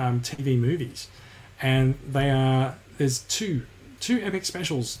TV movies, and there's two epic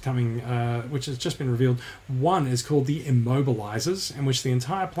specials coming, which has just been revealed. One is called The Immobilizers, in which the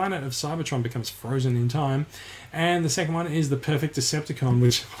entire planet of Cybertron becomes frozen in time. And the second one is The Perfect Decepticon,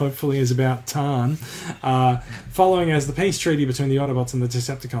 which hopefully is about Tarn, following as the peace treaty between the Autobots and the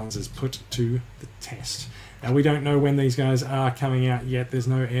Decepticons is put to the test. Now, we don't know when these guys are coming out yet. There's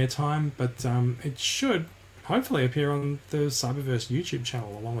no airtime, but it should hopefully appear on the Cyberverse YouTube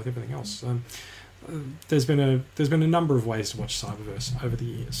channel along with everything else. There's been a number of ways to watch Cyberverse over the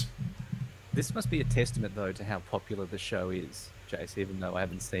years. This must be a testament, though, to how popular the show is, Jace, even though I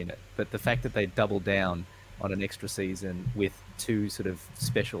haven't seen it. But the fact that they doubled down on an extra season with 2 sort of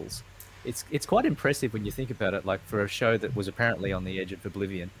specials, it's quite impressive when you think about it, like for a show that was apparently on the edge of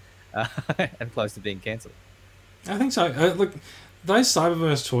oblivion and close to being cancelled. I think so. Look, those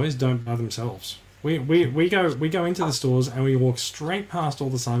Cyberverse toys don't buy themselves. We go into the stores and we walk straight past all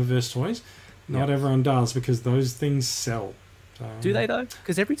the Cyberverse toys. Not everyone does because those things sell. So, do they though?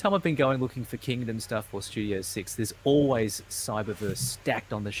 Because every time I've been going looking for Kingdom stuff or Studio 6, there's always Cyberverse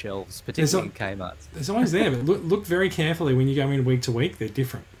stacked on the shelves, particularly in Kmart. It's always there, but look very carefully when you go in week to week. They're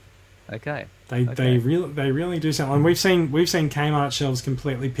different. Okay. They really do sell, and we've seen Kmart shelves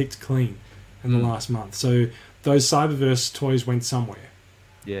completely picked clean in the last month. So those Cyberverse toys went somewhere.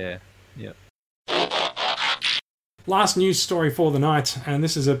 Yeah. Yep. Last news story for the night, and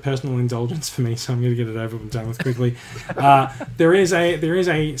this is a personal indulgence for me, so I'm going to get it over and done with quickly. There is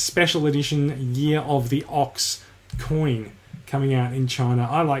a special edition Year of the Ox coin coming out in China.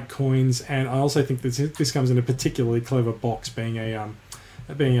 I like coins, and I also think that this comes in a particularly clever box, being a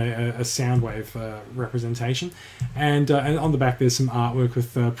Soundwave representation, and on the back there's some artwork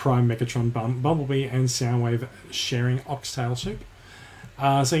with Prime Megatron Bumblebee and Soundwave sharing oxtail soup.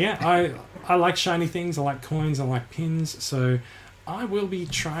 So yeah, I like shiny things, I like coins, I like pins, so I will be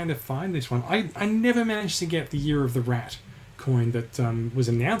trying to find this one. I never managed to get the Year of the Rat coin that was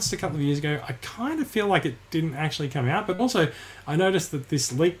announced a couple of years ago. I kind of feel like it didn't actually come out, but also I noticed that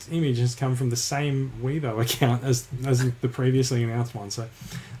this leaked image has come from the same Weibo account as the previously announced one, so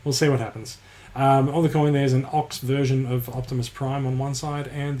we'll see what happens. On the coin there's an Ox version of Optimus Prime on one side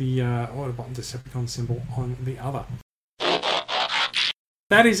and the Autobot Decepticon symbol on the other.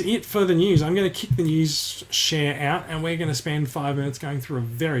 That is it for the news. I'm going to kick the news share out and we're going to spend 5 minutes going through a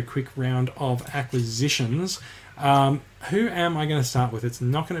very quick round of acquisitions. Who am I going to start with? It's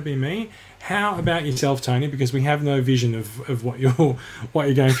not going to be me. How about yourself, Tony? Because we have no vision of what you're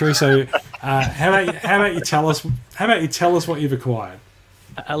going through. So, how about you tell us what you've acquired?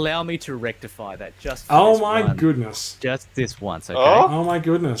 Allow me to rectify that just. Oh my goodness! Just this once, okay? Oh my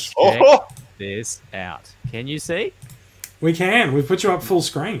goodness! Check this out. Can you see? We can. We've put you up full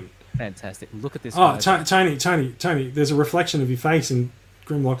screen. Fantastic. Look at this. Oh, Tony! There's a reflection of your face in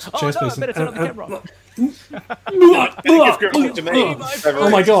Grimlock's chest piece. I better turn on the camera. Oh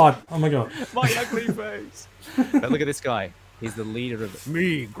my god! My ugly face. But look at this guy. He's the leader of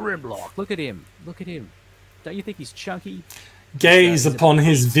me, Grimlock. Look at him. Don't you think he's chunky? Gaze upon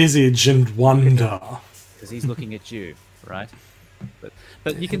his visage and wonder. Because he's looking at you, right?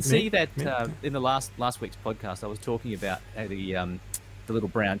 But you can see that in the last week's podcast, I was talking about the little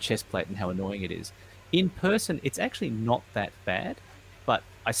brown chest plate and how annoying it is. In person, it's actually not that bad, but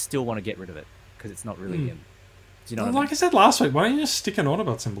I still want to get rid of it because it's not really him. Do you know what I mean? Like I said last week, why don't you just stick an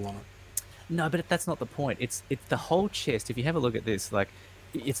Autobot symbol on it? No, but that's not the point. It's the whole chest. If you have a look at this, like,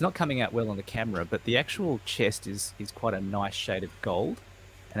 it's not coming out well on the camera, but the actual chest is quite a nice shade of gold,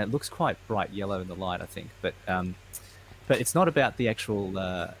 and it looks quite bright yellow in the light, I think. But it's not about the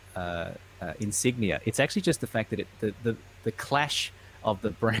actual insignia. It's actually just the fact that the clash of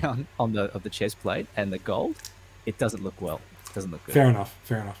the brown of the chest plate and the gold, it doesn't look well. It doesn't look good. Fair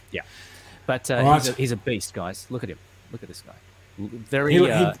enough. Yeah, but right. he's a beast, guys. Look at him. Look at this guy.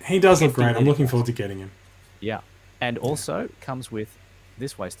 He does look great. I'm looking forward to getting him. Yeah, and also comes with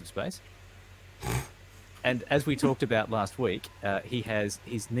this waste of space. And as we talked about last week, he has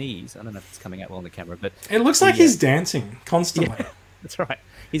his knees. I don't know if it's coming out well on the camera, but it looks like he's dancing constantly. Yeah, that's right.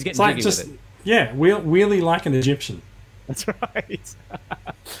 He's getting like jiggy just with it. Yeah, wheelie like an Egyptian. That's right.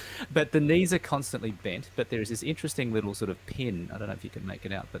 But the knees are constantly bent. But there is this interesting little sort of pin. I don't know if you can make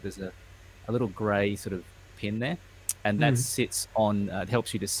it out, but there's a little grey sort of pin there, and that sits on. It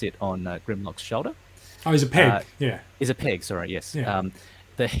helps you to sit on Grimlock's shoulder. Oh, he's a peg. Yeah, is a peg. Sorry, yes. Yeah.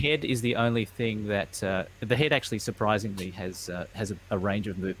 The head is the only thing that the head actually surprisingly has a range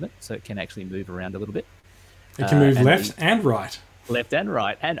of movement, so it can actually move around a little bit. It can move left and right. Left and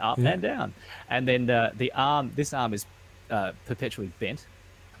right, and up and down. And then the arm, this arm is perpetually bent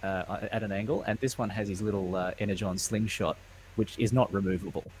at an angle, and this one has his little Energon slingshot, which is not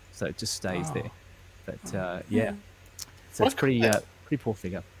removable, so it just stays there. But yeah, so it's pretty poor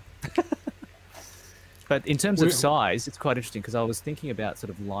figure. But in terms of size, it's quite interesting because I was thinking about sort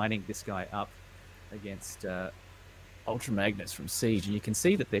of lining this guy up against Ultra Magnus from Siege, and you can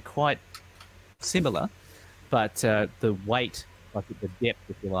see that they're quite similar, but the weight like the depth,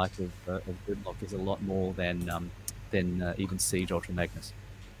 if you like, of Grimlock is a lot more than even Siege Ultra Magnus.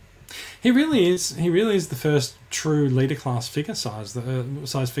 He really is. He really is the first true leader class figure size, the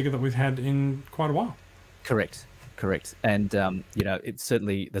size figure that we've had in quite a while. Correct. And it's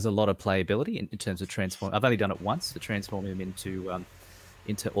certainly there's a lot of playability in terms of transform. I've only done it once to transform him into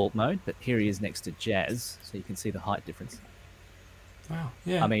alt mode, but here he is next to Jazz, so you can see the height difference. Wow.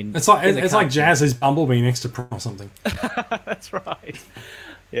 Yeah. I mean, it's like Jazz is Bumblebee next to Prom or something. That's right.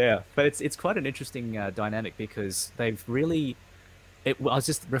 Yeah, but it's quite an interesting dynamic because they've really. I was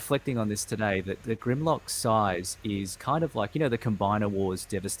just reflecting on this today that the Grimlock size is kind of like, the Combiner Wars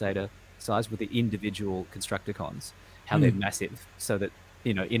Devastator size with the individual Constructicons, how they're massive, so that,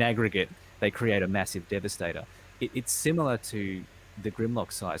 in aggregate, they create a massive Devastator. It's similar to the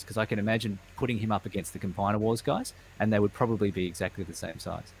Grimlock size, because I can imagine putting him up against the Combiner Wars guys, and they would probably be exactly the same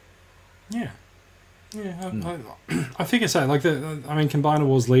size. Yeah. Yeah, I figure so. Like, Combiner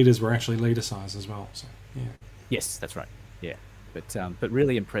Wars leaders were actually leader size as well, so, yeah. Yes, that's right. Yeah. But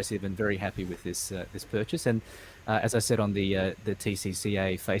really impressive and very happy with this purchase. And as I said on the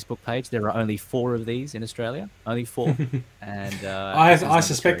TCCA Facebook page, there are only 4 of these in Australia. Only 4. And I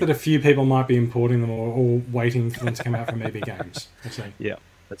suspect that a few people might be importing them or waiting for them to come out from EB Games. Yeah,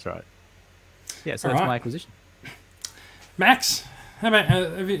 that's right. Yeah, so that's my acquisition. Max, how about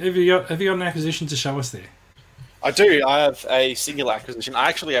have you got an acquisition to show us there? I do. I have a single acquisition. I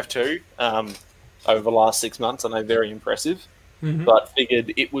actually have 2 over the last 6 months, and they're very impressive. Mm-hmm. But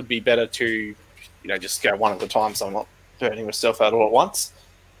figured it would be better to, just go one at a time so I'm not burning myself out all at once.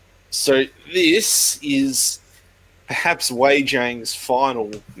 So this is perhaps Wei Zhang's final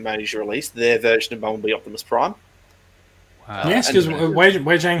major release, their version of Bumblebee Optimus Prime. Wow. Yes, because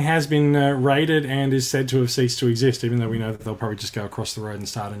Wei Zhang has been raided and is said to have ceased to exist, even though we know that they'll probably just go across the road and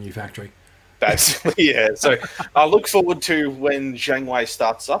start a new factory. Basically, yeah. So I look forward to when Zhang Wei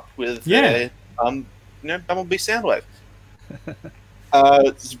starts up with their, Bumblebee Soundwave.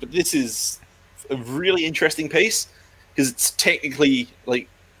 But this is a really interesting piece because it's technically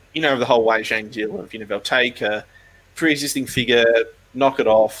the whole Wei Zhang deal of they'll take a pre-existing figure, knock it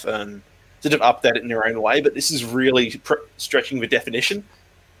off, and sort of update it in their own way. But this is really stretching the definition.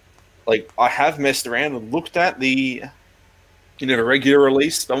 Like, I have messed around and looked at the regular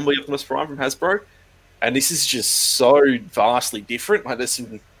release Bumblebee Optimus Prime from Hasbro, and this is just so vastly different. Like, there's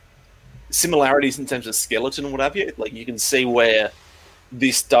some similarities in terms of skeleton and what have you. Like, you can see where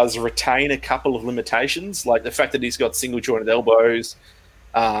this does retain a couple of limitations, like the fact that he's got single jointed elbows,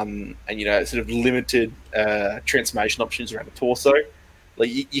 and sort of limited transformation options around the torso. Like,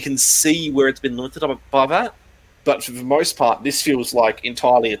 you can see where it's been limited by that, but for the most part, this feels like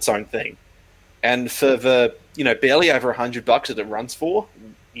entirely its own thing. And for the barely over $100 that it runs for,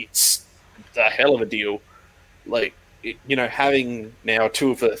 it's a hell of a deal. Like, having now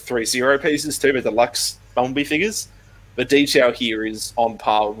 2 of the 3 Zero pieces, 2 of the deluxe Bumblebee figures, the detail here is on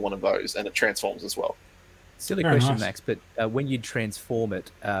par with one of those, and it transforms as well. Silly Very question, nice. Max, but when you transform it,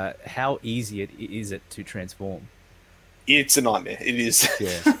 how easy is it to transform? It's a nightmare. It is.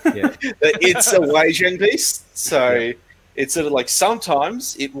 Yeah. It's a Wei Zhang piece, so it's sort of like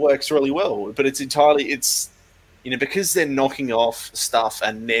sometimes it works really well, but it's because they're knocking off stuff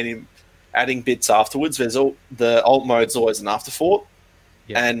and then adding bits afterwards. There's the alt mode's always an afterthought,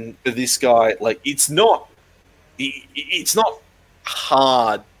 and for this guy, it's not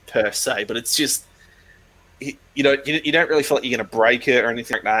hard per se, but it's just you don't really feel like you're going to break it or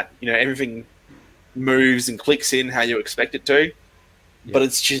anything like that. Everything moves and clicks in how you expect it to, but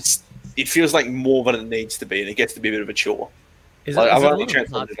it feels like more than it needs to be, and it gets to be a bit of a chore. I've only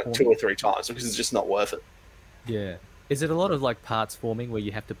transformed it 2 or 3 times because it's just not worth it. Yeah. Is it a lot of parts forming where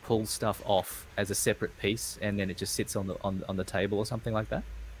you have to pull stuff off as a separate piece and then it just sits on the table or something like that?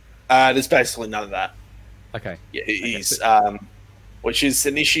 There's basically none of that. Okay. Yeah, it is, which is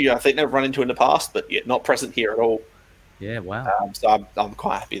an issue I think they've run into in the past, but not present here at all. Yeah, wow. So I'm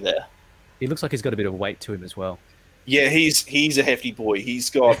quite happy there. He looks like he's got a bit of weight to him as well. Yeah, he's a hefty boy. He's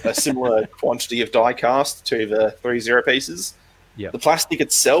got a similar quantity of die cast to the 3 Zero pieces. Yeah. The plastic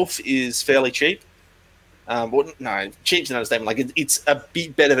itself is fairly cheap. Cheap's an understatement. It's a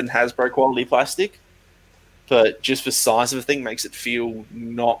bit better than Hasbro quality plastic, but just the size of the thing makes it feel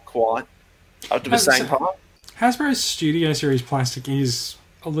not quite up to the same par. Hasbro's Studio Series plastic is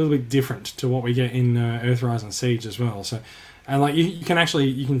a little bit different to what we get in Earthrise and Siege as well. So, and you can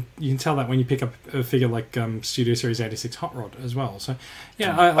tell that when you pick up a figure like Studio Series 86 Hot Rod as well. So,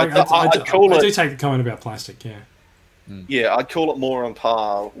 yeah, I do take the comment about plastic. Yeah. Yeah, I'd call it more on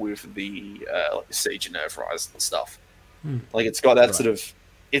par with the Siege and Earthrise and stuff. It's got that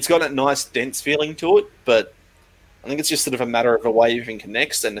it's got that nice dense feeling to it, but I think it's just sort of a matter of a way everything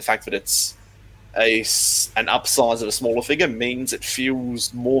connects, and the fact that it's an upsize of a smaller figure means it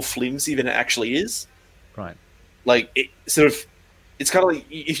feels more flimsy than it actually is. Right. Like, it's kind of like,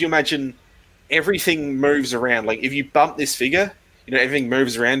 if you imagine everything moves around. Like, if you bump this figure, everything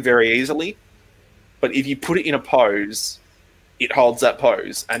moves around very easily. But if you put it in a pose, it holds that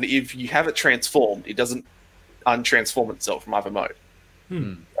pose. And if you have it transformed, it doesn't untransform itself from either mode.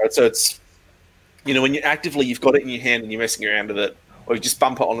 Right? So it's, when you've got it in your hand and you're messing around with it, or you just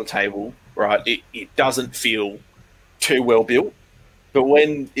bump it on the table, right, it doesn't feel too well built. But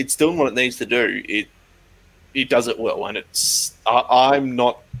when it's doing what it needs to do, it does it well. And I'm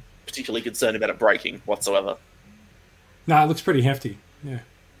not particularly concerned about it breaking whatsoever. No, it looks pretty hefty. Yeah.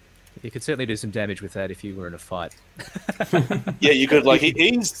 You could certainly do some damage with that if you were in a fight. Yeah, you could. Like,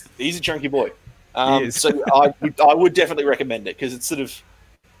 he's a chunky boy. So I would definitely recommend it, because it's sort of,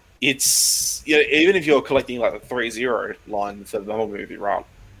 even if you're collecting like the 3-0 line for the Bumblebee movie, right?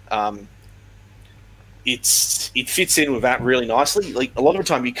 It fits in with that really nicely. Like, a lot of the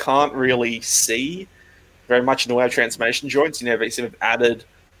time you can't really see very much in the way of transformation joints. They sort of added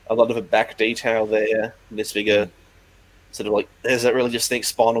a lot of a back detail there in this figure. Sort of like, there's that really distinct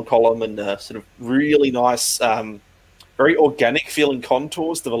spinal column and sort of really nice, very organic feeling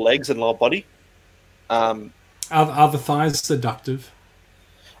contours to the legs and lower body. Are the thighs seductive?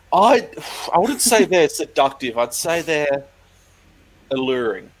 I wouldn't say they're seductive. I'd say they're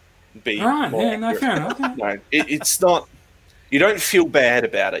alluring. All right, yeah, no, fair enough. Yeah. No, it's not. You don't feel bad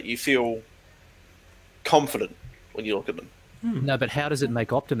about it. You feel confident when you look at them. No, but how does it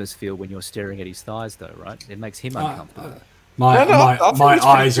make Optimus feel when you're staring at his thighs, though, right? It makes him uncomfortable. My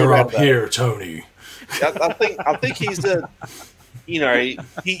eyes are up that. here, Tony. I think he's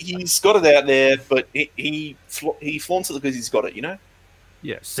he's got it out there, but he flaunts it because he's got it,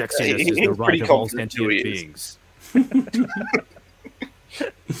 Yeah, sexiness He's is the right pretty of all confident who sentient he is. beings.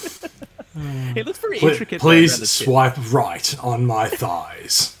 It looks very intricate. Please swipe right on my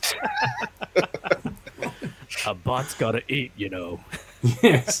thighs. A bot's gotta eat,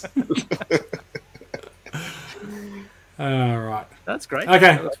 Yes. All right. That's great. Okay.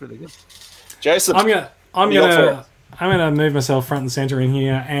 That looks really good. Jason, I'm gonna move myself front and center in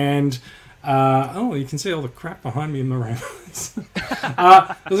here, and you can see all the crap behind me in the room.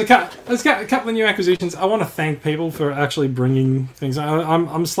 There's a couple of new acquisitions. I want to thank people for actually bringing things.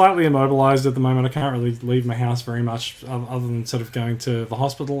 I'm slightly immobilized at the moment. I can't really leave my house very much, other than sort of going to the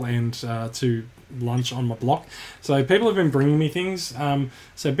hospital and to lunch on my block. So people have been bringing me things.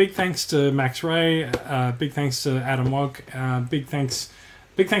 So big thanks to Max Ray. Big thanks to Adam Wog. Big thanks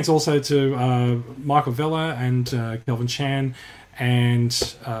also to Michael Vella and Kelvin Chan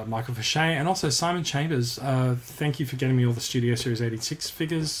and Michael Fauché, and also Simon Chambers. Thank you for getting me all the Studio Series 86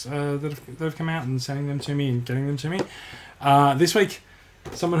 figures that have come out and sending them to me and getting them to me. This week,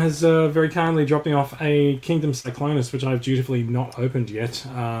 someone has very kindly dropped me off a Kingdom Cyclonus, which I've dutifully not opened yet.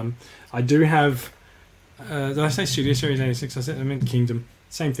 I do have... did I say Studio Series 86? I meant Kingdom.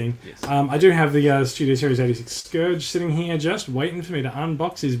 Same thing. Yes. I do have the Studio Series 86 Scourge sitting here just waiting for me to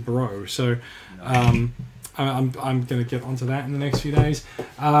unbox his bro. So... I'm going to get onto that in the next few days.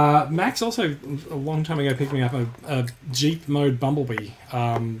 Max also, a long time ago, picked me up a Jeep mode Bumblebee,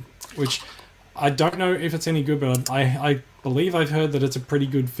 which I don't know if it's any good, but I believe I've heard that it's a pretty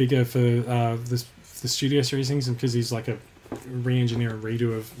good figure for the Studio Series things, and because he's like a re-engineer and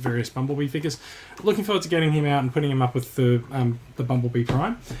redo of various Bumblebee figures. Looking forward to getting him out and putting him up with the Bumblebee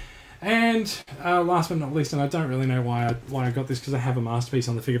Prime. And last but not least, and I don't really know why I got this, because I have a masterpiece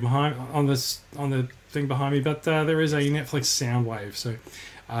on the figure on the thing behind me, but there is a Netflix Soundwave, so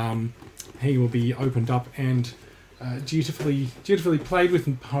he will be opened up and dutifully played with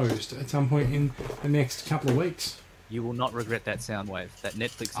and posed at some point in the next couple of weeks. You will not regret that Soundwave. That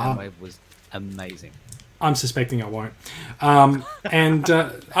Netflix Soundwave was amazing. I'm suspecting I won't, and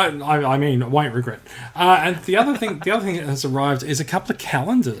I mean, I won't regret. And the other thing that has arrived is a couple of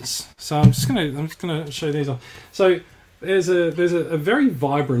calendars. So I'm just gonna show these off. So there's a very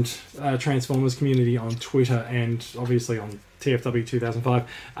vibrant Transformers community on Twitter and obviously on TFW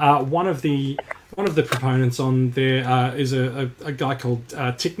 2005. One of the proponents on there is a guy called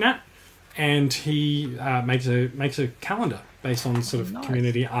Ticknat, and he makes a calendar based on sort of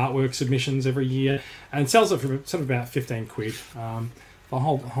community artwork submissions every year, and sells it for sort of about 15 quid.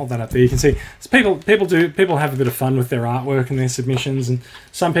 I'll hold that up there. You can see so people have a bit of fun with their artwork and their submissions, and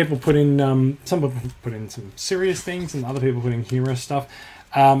some people put in some serious things, and other people put in humorous stuff.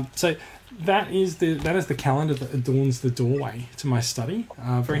 So that is the calendar that adorns the doorway to my study.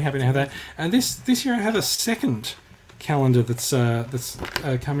 Very happy to have that. And this year I have a second calendar that's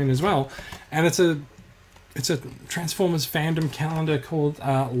come in as well, and it's it's a Transformers fandom calendar called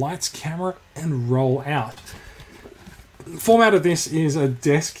Lights, Camera, and Roll Out. The format of this is a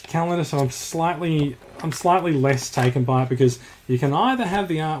desk calendar, so I'm slightly less taken by it because you can either have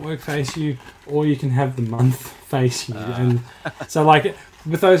the artwork face you or you can have the month face you. And so like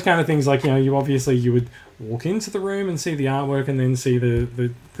with those kind of things, like, you obviously you would walk into the room and see the artwork and then see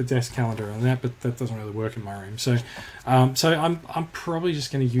the desk calendar and that, but that doesn't really work in my room. So I'm probably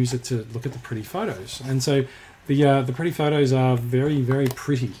just going to use it to look at the pretty photos. And so the pretty photos are very, very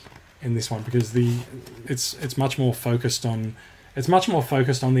pretty in this one because it's much more focused on the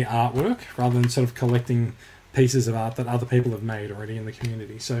artwork rather than sort of collecting pieces of art that other people have made already in the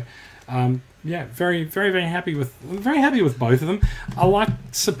community. So very, very, very happy with both of them. I like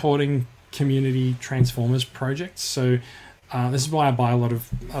supporting community Transformers projects, so this is why I buy a lot of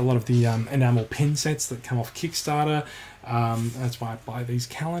the enamel pin sets that come off Kickstarter. That's why I buy these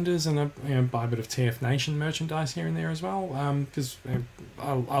calendars, and I buy a bit of TF Nation merchandise here and there as well, because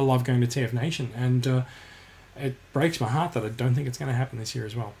I love going to TF Nation, and it breaks my heart that I don't think it's going to happen this year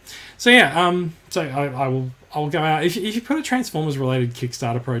as well. So I'll go out. If you put a Transformers related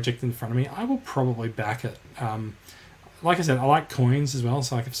Kickstarter project in front of me, I will probably back it. Like I said, I like coins as well,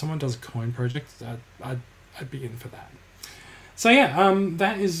 so like if someone does a coin project, I'd be in for that. So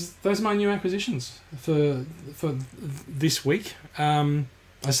those are my new acquisitions for this week. I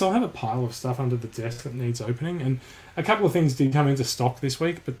still have a pile of stuff under the desk that needs opening, and a couple of things did come into stock this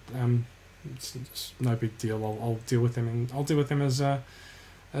week, but it's no big deal. I'll deal with them, and I'll deal with them as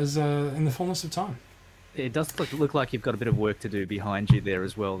in the fullness of time. It does look like you've got a bit of work to do behind you there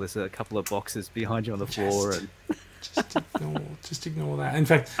as well. There's a couple of boxes behind you on the floor. Just ignore that. In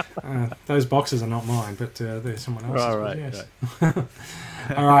fact, those boxes are not mine, but they're someone else's. All right. Yes. Right.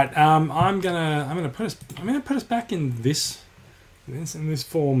 All right. I'm gonna put us back in this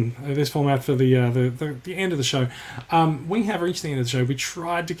format for the end of the show. We have reached the end of the show. We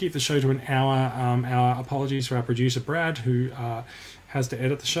tried to keep the show to an hour. Our apologies to our producer Brad, who has to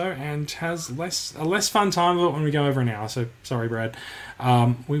edit the show and has a less fun time of it when we go over an hour. So sorry, Brad.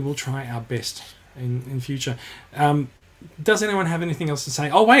 We will try our best in future. Does anyone have anything else to say?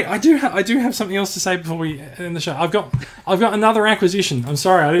 Oh wait, I do have something else to say before we end the show. I've got another acquisition. I'm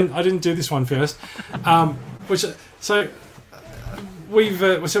sorry, I didn't do this one first. We've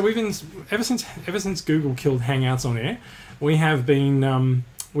been ever since Google killed Hangouts on air, we've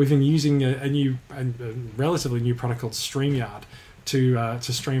been using a relatively new product called StreamYard to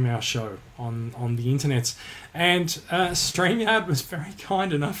stream our show on the internet, and StreamYard was very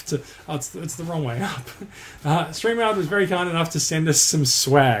kind enough to it's the wrong way up. StreamYard was very kind enough to send us some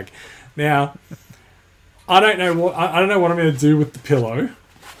swag. Now, I don't know what I'm going to do with the pillow.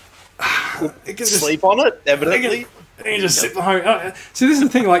 Sleep on it, evidently. You just sit behind. So this is the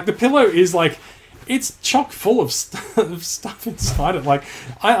thing. Like the pillow is like, it's chock full of stuff inside it. Like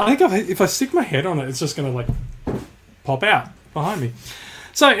I think if I stick my head on it, it's just gonna like pop out behind me.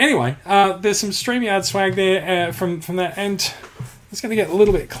 So anyway, there's some StreamYard swag there from that, and I'm just gonna get a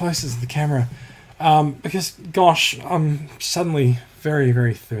little bit closer to the camera because gosh, I'm suddenly very,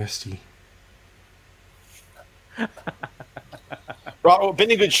 very thirsty. Right, well,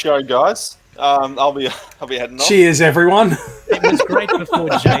 been a good show, guys. I'll be heading off. Cheers, everyone. It was great before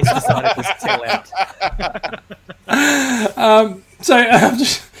Jace decided to sell out.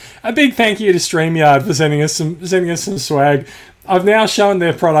 Just a big thank you to StreamYard for sending us some swag. I've now shown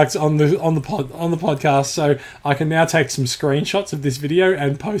their products on the podcast, so I can now take some screenshots of this video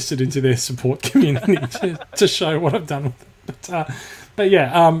and post it into their support community to show what I've done with it. But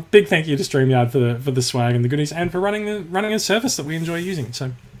yeah, big thank you to StreamYard for the swag and the goodies, and for running a service that we enjoy using.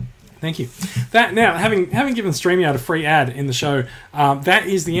 So thank you. That now, having given StreamYard a free ad in the show, that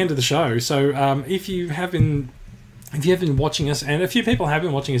is the end of the show. So if you have been watching us, and a few people have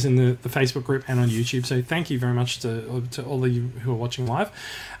been watching us in the Facebook group and on YouTube, so thank you very much to all of you who are watching live.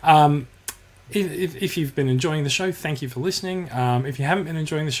 If you've been enjoying the show, thank you for listening. If you haven't been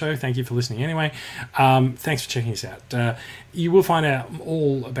enjoying the show, thank you for listening anyway. Thanks for checking us out. You will find out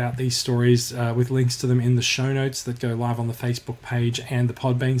all about these stories with links to them in the show notes that go live on the Facebook page and the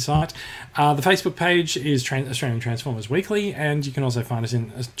Podbean site. The Facebook page is Australian Transformers Weekly, and you can also find us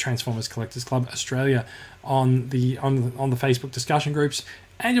in Transformers Collectors Club Australia on the Facebook discussion groups.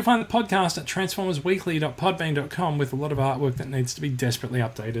 And you'll find the podcast at transformersweekly.podbean.com with a lot of artwork that needs to be desperately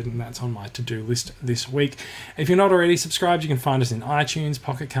updated, and that's on my to-do list this week. If you're not already subscribed, you can find us in iTunes,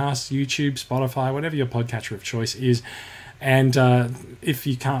 Pocket Casts, YouTube, Spotify, whatever your podcatcher of choice is. And if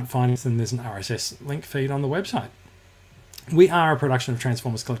you can't find us, then there's an RSS link feed on the website. We are a production of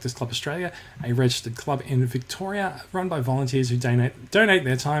Transformers Collectors Club Australia, a registered club in Victoria run by volunteers who donate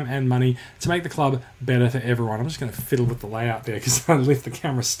their time and money to make the club better for everyone. I'm just going to fiddle with the layout there because I left the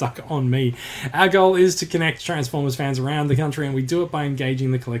camera stuck on me. Our goal is to connect Transformers fans around the country, and we do it by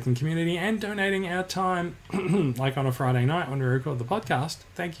engaging the collecting community and donating our time, like on a Friday night when we record the podcast.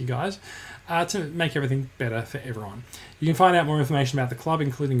 Thank you guys. To make everything better for everyone. You can find out more information about the club,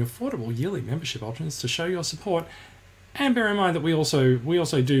 including affordable yearly membership options, to show your support. And bear in mind that we also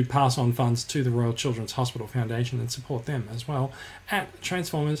do pass on funds to the Royal Children's Hospital Foundation and support them as well at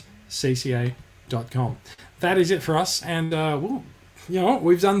transformerscca.com. That is it for us, and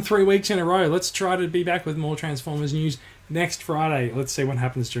we've done 3 weeks in a row. Let's try to be back with more Transformers news next Friday. Let's see what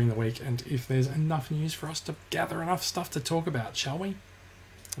happens during the week and if there's enough news for us to gather enough stuff to talk about, shall we?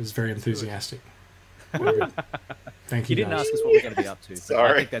 It was very enthusiastic. Thank you. You didn't guys. ask us what we're going to be up to. But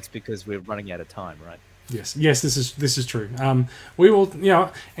Sorry. I think that's because we're running out of time, right? Yes, this is true. We will,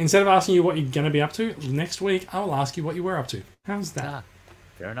 instead of asking you what you're going to be up to next week, I will ask you what you were up to. How's that?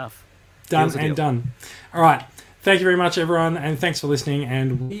 Fair enough. Done Deal's a and deal. done. All right. Thank you very much, everyone, and thanks for listening.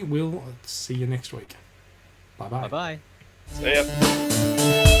 And we will see you next week. Bye bye. Bye bye. See ya.